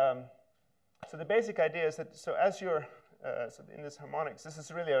 So the basic idea is that, so in this harmonics, this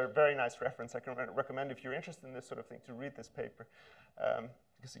is really a very nice reference. I can recommend, if you're interested in this sort of thing, to read this paper,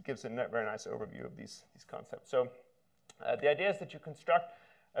 because it gives a very nice overview of these concepts. So the idea is that you construct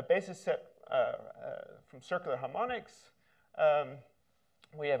a basis set from circular harmonics.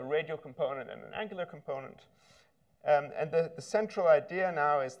 We have a radial component and an angular component. And the central idea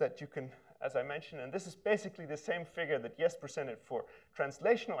now is that you can, as I mentioned, and this is basically the same figure that Jes presented for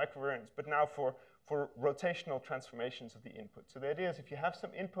translational equivariance, but now for rotational transformations of the input. So the idea is, if you have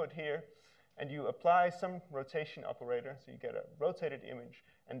some input here, and you apply some rotation operator, so you get a rotated image,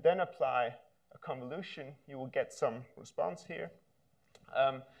 and then apply a convolution, you will get some response here.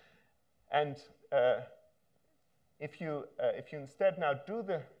 If you instead now do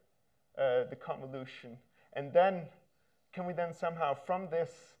the convolution, and then can we then somehow from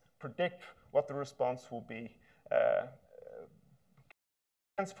this predict what the response will be?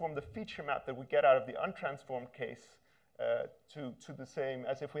 Transform the feature map that we get out of the untransformed case to the same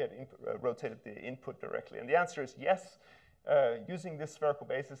as if we had rotated the input directly. And the answer is yes. Using this spherical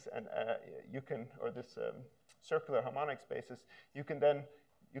basis, and or this circular harmonics basis, you can then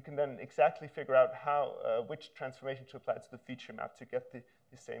exactly figure out which transformation to apply to the feature map to get the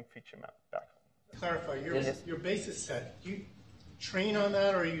same feature map back. Clarify, your basis set, do you train on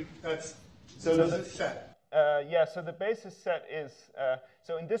that, or that's a set? Yeah, so the basis set is,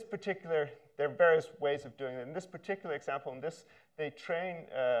 so in this particular, there are various ways of doing it. In this particular example, they train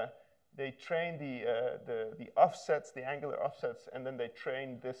the offsets, the angular offsets, and then they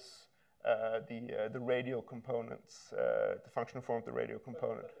train this, the radial components, the functional form of the radial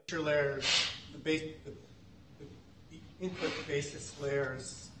component. Layers, the input basis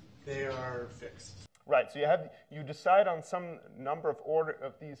layers, they are fixed. Right. So you decide on some number of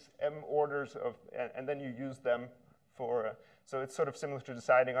these m orders and then you use them for. So it's sort of similar to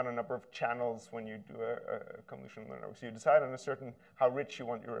deciding on a number of channels when you do a convolutional network. So you decide on how rich you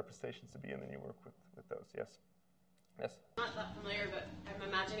want your representations to be, and then you work with those. Yes. Yes. I'm not that familiar, but I'm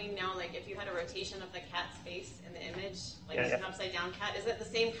imagining now, like, if you had a rotation of the cat's face in the image, like an upside down cat, is it the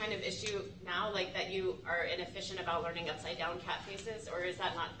same kind of issue now, like that you are inefficient about learning upside down cat faces, or is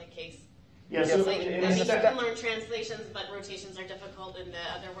that not the case? Yeah, so like, I mean, you can learn translations, but rotations are difficult in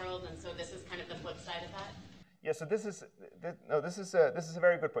the other world, and so this is kind of the flip side of that. Yeah, so this is a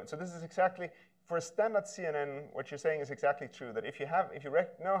very good point. So this is exactly, for a standard CNN, what you're saying is exactly true, that if you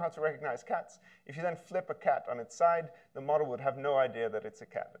know how to recognize cats, if you then flip a cat on its side, the model would have no idea that it's a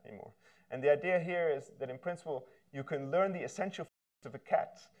cat anymore. And the idea here is that in principle, you can learn the essential features of a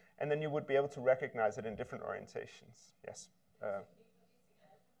cat, and then you would be able to recognize it in different orientations. Yes.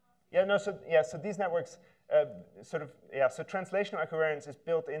 So these networks so translational equivariance is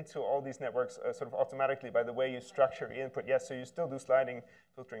built into all these networks sort of automatically by the way you structure your input. Yes, so you still do sliding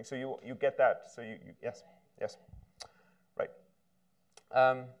filtering, so you get that. So yes, right.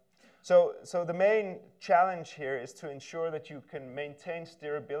 So the main challenge here is to ensure that you can maintain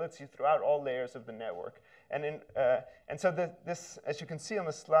steerability throughout all layers of the network. And so this, as you can see on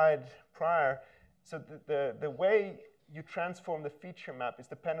the slide prior, so the way you transform the feature map is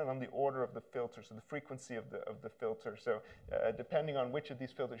dependent on the order of the filter, so the frequency of the filter. So depending on which of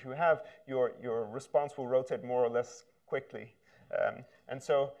these filters you have, your response will rotate more or less quickly. And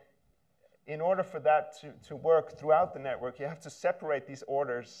so in order for that to work throughout the network, you have to separate these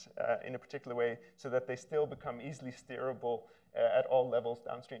orders in a particular way so that they still become easily steerable at all levels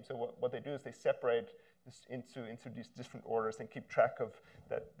downstream. So what they do is they separate this into these different orders and keep track of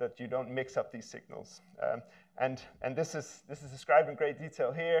that you don't mix up these signals. And this is described in great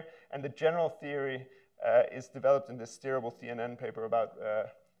detail here, and the general theory is developed in this steerable CNN paper about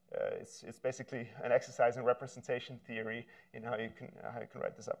it's basically an exercise in representation theory in how you can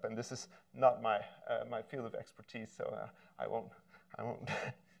write this up. And this is not my field of expertise, so I won't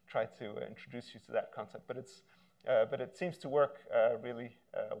try to introduce you to that concept. But it seems to work really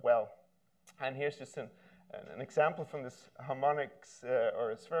well. And here's just an example from this harmonics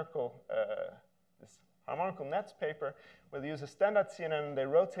or a spherical this harmonical nets paper, where they use a standard CNN and they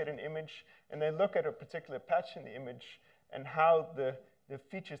rotate an image and they look at a particular patch in the image and how the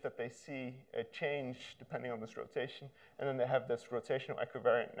features that they see change depending on this rotation. And then they have this rotational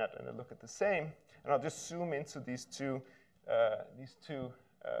equivariant net and they look at the same. And I'll just zoom into these two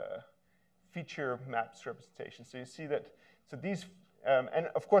feature maps representations. So you see that, so these, and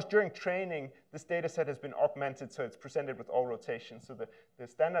of course during training, this data set has been augmented so it's presented with all rotations. So the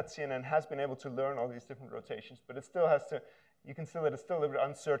standard CNN has been able to learn all these different rotations, but it still has to, you can see that it's still a little bit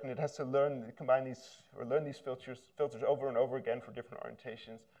uncertain. It has to combine these, or learn these filters over and over again for different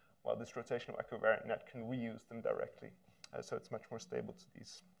orientations, while this rotational equivariant net can reuse them directly. So it's much more stable to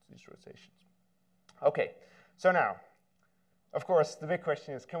these rotations. Okay, so now, of course, the big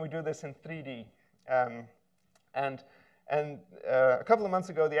question is, can we do this in 3D? And a couple of months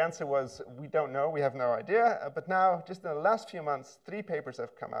ago, the answer was, we don't know, we have no idea. But now, just in the last few months, 3 papers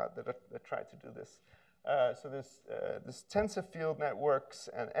have come out that try to do this. So this tensor field networks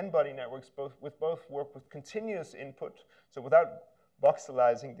and n-body networks both work with continuous input, so without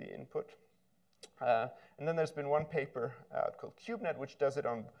voxelizing the input. And then there's been one paper called CubeNet, which does it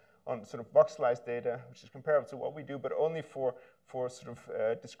on sort of voxelized data, which is comparable to what we do, but only for sort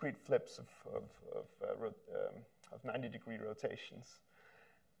of discrete flips of 90-degree rotations.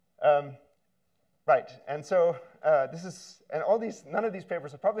 Right, and so this is, and all these, none of these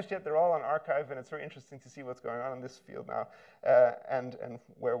papers are published yet. They're all on arXiv, and it's very interesting to see what's going on in this field now, and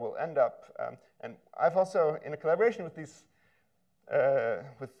where we'll end up. And I've also, in a collaboration with these,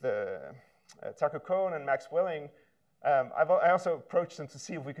 Taco Cohn and Max Welling, I also approached them to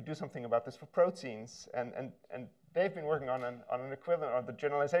see if we could do something about this for proteins, and they've been working on an equivalent of the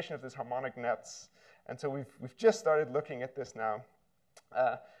generalization of these harmonic nets, and so we've just started looking at this now.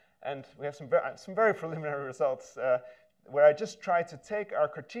 And we have some very preliminary results where I just tried to take our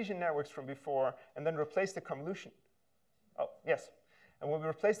Cartesian networks from before and then replace the convolution. Oh, yes. And when we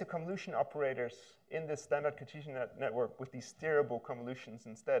replace the convolution operators in this standard Cartesian network with these steerable convolutions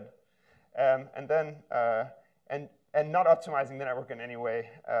instead, and not optimizing the network in any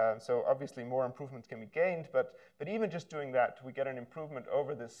way. So obviously more improvements can be gained, but even just doing that, we get an improvement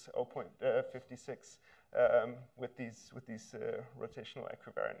over this 0.56 with these rotational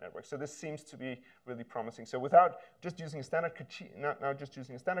equivariant networks. So this seems to be really promising. So without just using a standard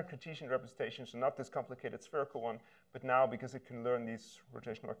Cartesian representation, so not this complicated spherical one, but now because it can learn these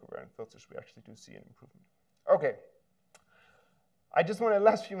rotational equivariant filters, we actually do see an improvement. Okay. I just want to,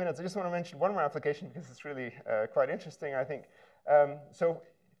 last few minutes, I just want to mention one more application because it's really quite interesting, I think. So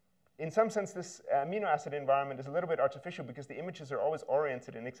in some sense, this amino acid environment is a little bit artificial because the images are always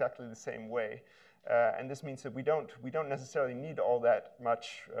oriented in exactly the same way. And this means that we don't necessarily need all that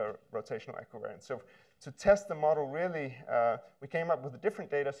much rotational equivariance. So to test the model really, we came up with a different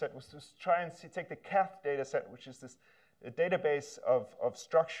data set, was to try and take the cath data set, which is this a database of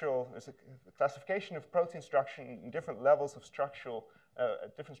structural, there's a classification of protein structure in different levels of structural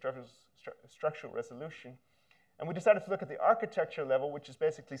resolution. And we decided to look at the architecture level, which is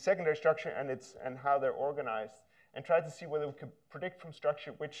basically secondary structure and how they're organized, and try to see whether we could predict from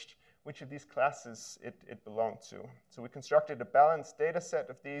structure which of these classes it belonged to. So we constructed a balanced data set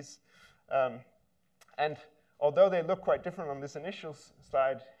of these. And although they look quite different on this initial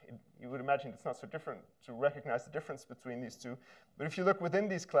slide, you would imagine it's not so different to recognize the difference between these two. But if you look within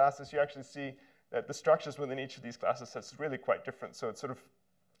these classes, you actually see that the structures within each of these classes is really quite different. So it's sort of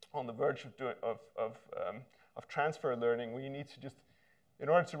on the verge of transfer learning, where you need to just, in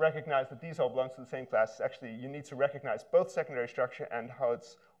order to recognize that these all belong to the same class, actually you need to recognize both secondary structure and how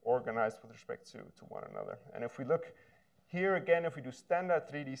it's organized with respect to one another. And if we look here again, if we do standard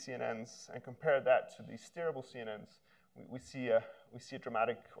 3D CNNs and compare that to these steerable CNNs, we see a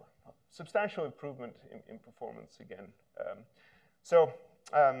dramatic, substantial improvement in performance again.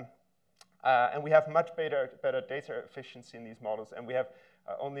 And we have much better data efficiency in these models, and we have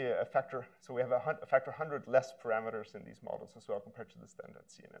only a factor, so we have a factor 100 less parameters in these models as well compared to the standard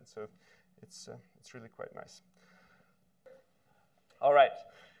CNN. So it's really quite nice. All right,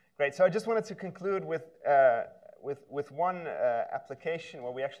 great. So I just wanted to conclude with one application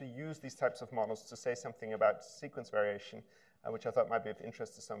where we actually use these types of models to say something about sequence variation, which I thought might be of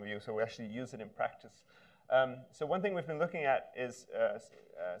interest to some of you. So we actually use it in practice. So one thing we've been looking at is,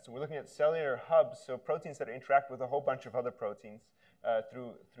 so we're looking at cellular hubs, so proteins that interact with a whole bunch of other proteins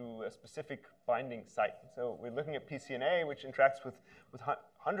through a specific binding site. So we're looking at PCNA, which interacts with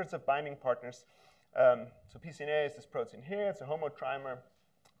hundreds of binding partners. So PCNA is this protein here. It's a homotrimer.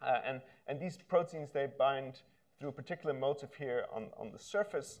 And these proteins, they bind through a particular motif here on the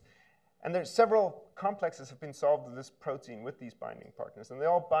surface. And there's several complexes have been solved of this protein with these binding partners. And they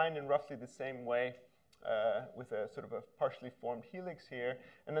all bind in roughly the same way with a sort of a partially formed helix here.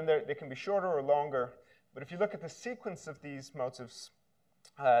 And then they can be shorter or longer. But if you look at the sequence of these motifs,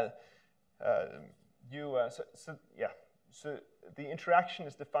 so the interaction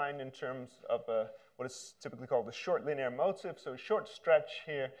is defined in terms of what is typically called the short linear motif, so a short stretch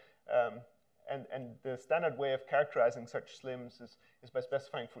here. And the standard way of characterizing such slims is by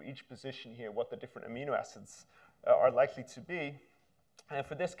specifying for each position here what the different amino acids are likely to be. And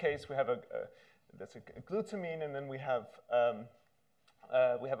for this case, we have that's a glutamine, and then we have a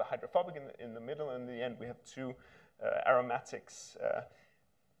hydrophobic in the middle, and in the end we have two aromatics.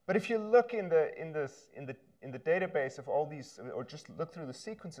 But if you look in the database of all these, or just look through the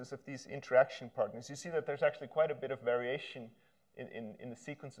sequences of these interaction partners, you see that there's actually quite a bit of variation in the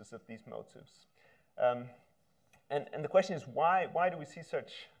sequences of these motifs. And the question is, why do we see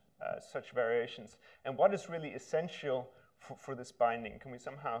such variations? And what is really essential for this binding? Can we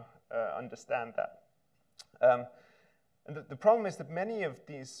somehow understand that? And the problem is that many of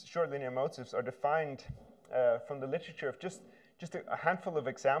these short linear motifs are defined from the literature of just a handful of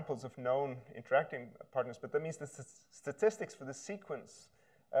examples of known interacting partners, but that means the statistics for the sequence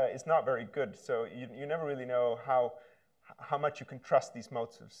is not very good. So you never really know how much you can trust these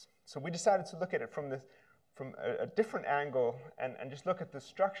motifs. So we decided to look at it from a different angle and just look at the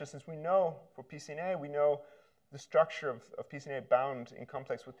structure. Since we know for PCNA, we know the structure of PCNA bound in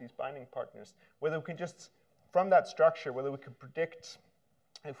complex with these binding partners, whether we can just, from that structure, whether we can predict,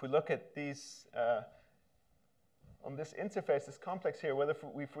 if we look at these, on this interface, this complex here, whether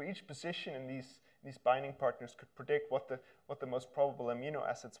for each position in these binding partners could predict what the most probable amino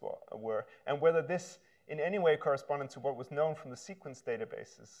acids were, and whether this in any way corresponded to what was known from the sequence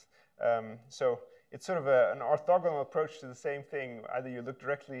databases. So it's sort of an orthogonal approach to the same thing. Either you look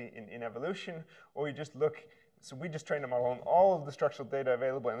directly in evolution, or you just look. So we just trained a model on all of the structural data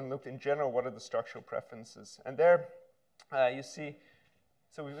available and looked in general what are the structural preferences. And there you see,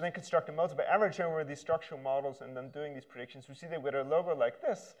 so we then construct a motif by averaging over these structural models and then doing these predictions. We see that with a logo like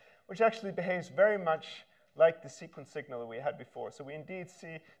this, which actually behaves very much like the sequence signal that we had before. So we indeed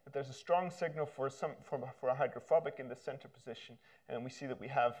see that there's a strong signal for a hydrophobic in the center position, and we see that we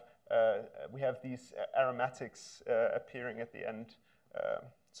have these aromatics appearing at the end.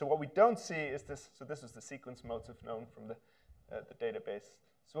 So what we don't see is this. So this is the sequence motif known from the database.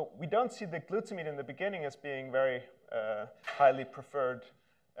 So we don't see the glutamine in the beginning as being very highly preferred,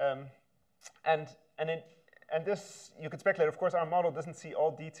 and this you could speculate. Of course, our model doesn't see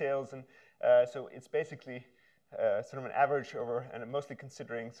all details, and so it's basically sort of an average over, and mostly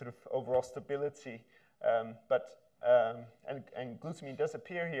considering sort of overall stability. And glutamine does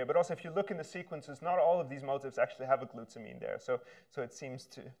appear here, but also if you look in the sequences, not all of these motifs actually have a glutamine there. So it seems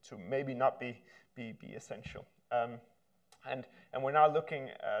to maybe not be essential. And we're now looking.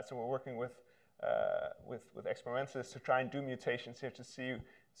 So we're working with experimentalists to try and do mutations here to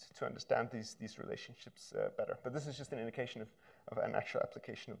understand these relationships better. But this is just an indication of an actual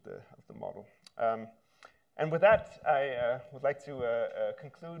application of the model. And with that, I would like to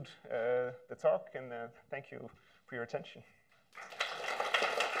conclude the talk, and thank you for your attention.